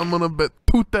I'm gonna bet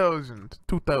 2,000.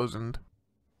 2,000.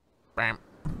 Bam.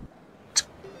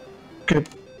 get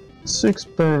 6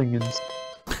 bangins.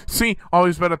 See,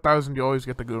 always bet 1,000. You always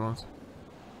get the good ones.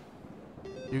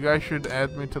 You guys should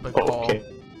add me to the call. Okay.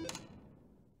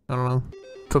 I don't know.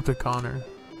 It's up to Connor.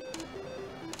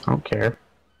 I don't care.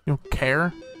 You don't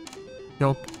care?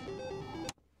 You don't...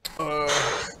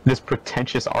 This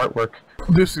pretentious artwork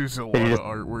This is a lot It of is-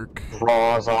 artwork.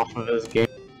 draws off of this game.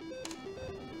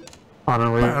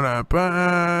 Honestly.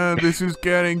 Ba-da-ba. This is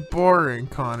getting boring,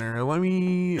 Connor. Let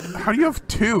me... How do you have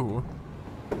 2?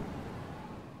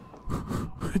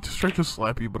 I just tried to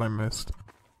slap you, but I missed.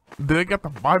 Did I get the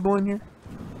Bible in here?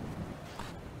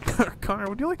 Connor,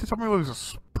 would you like to tell me what is a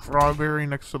strawberry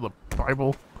next to the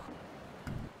Bible?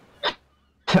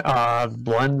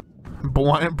 Blend.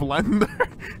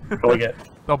 Blender? Go get.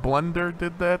 The blender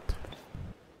did that?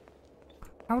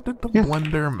 How did the Yeah.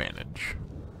 blender manage?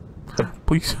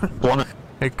 Please. Blend.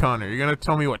 Hey Connor, you're gonna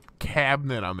tell me what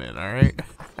cabinet I'm in, alright?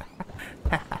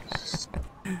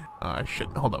 Shit,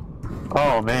 hold up.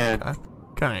 Oh man.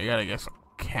 Connor, you gotta guess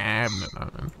what cabinet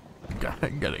I'm in. Gotta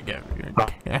get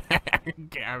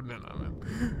cabinet I'm in.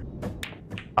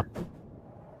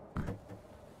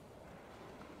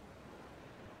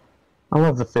 I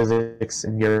love the physics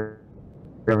in your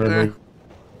really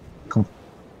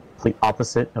complete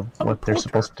opposite of what they're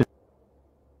supposed to do.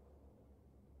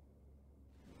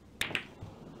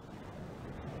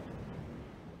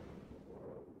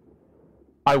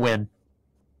 I win.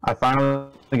 I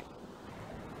finally.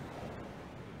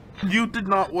 You did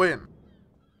not win.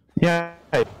 Yeah.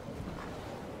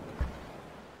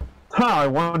 Huh, I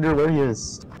wonder where he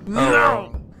is.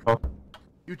 No! Oh.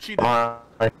 You cheated.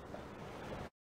 Alright.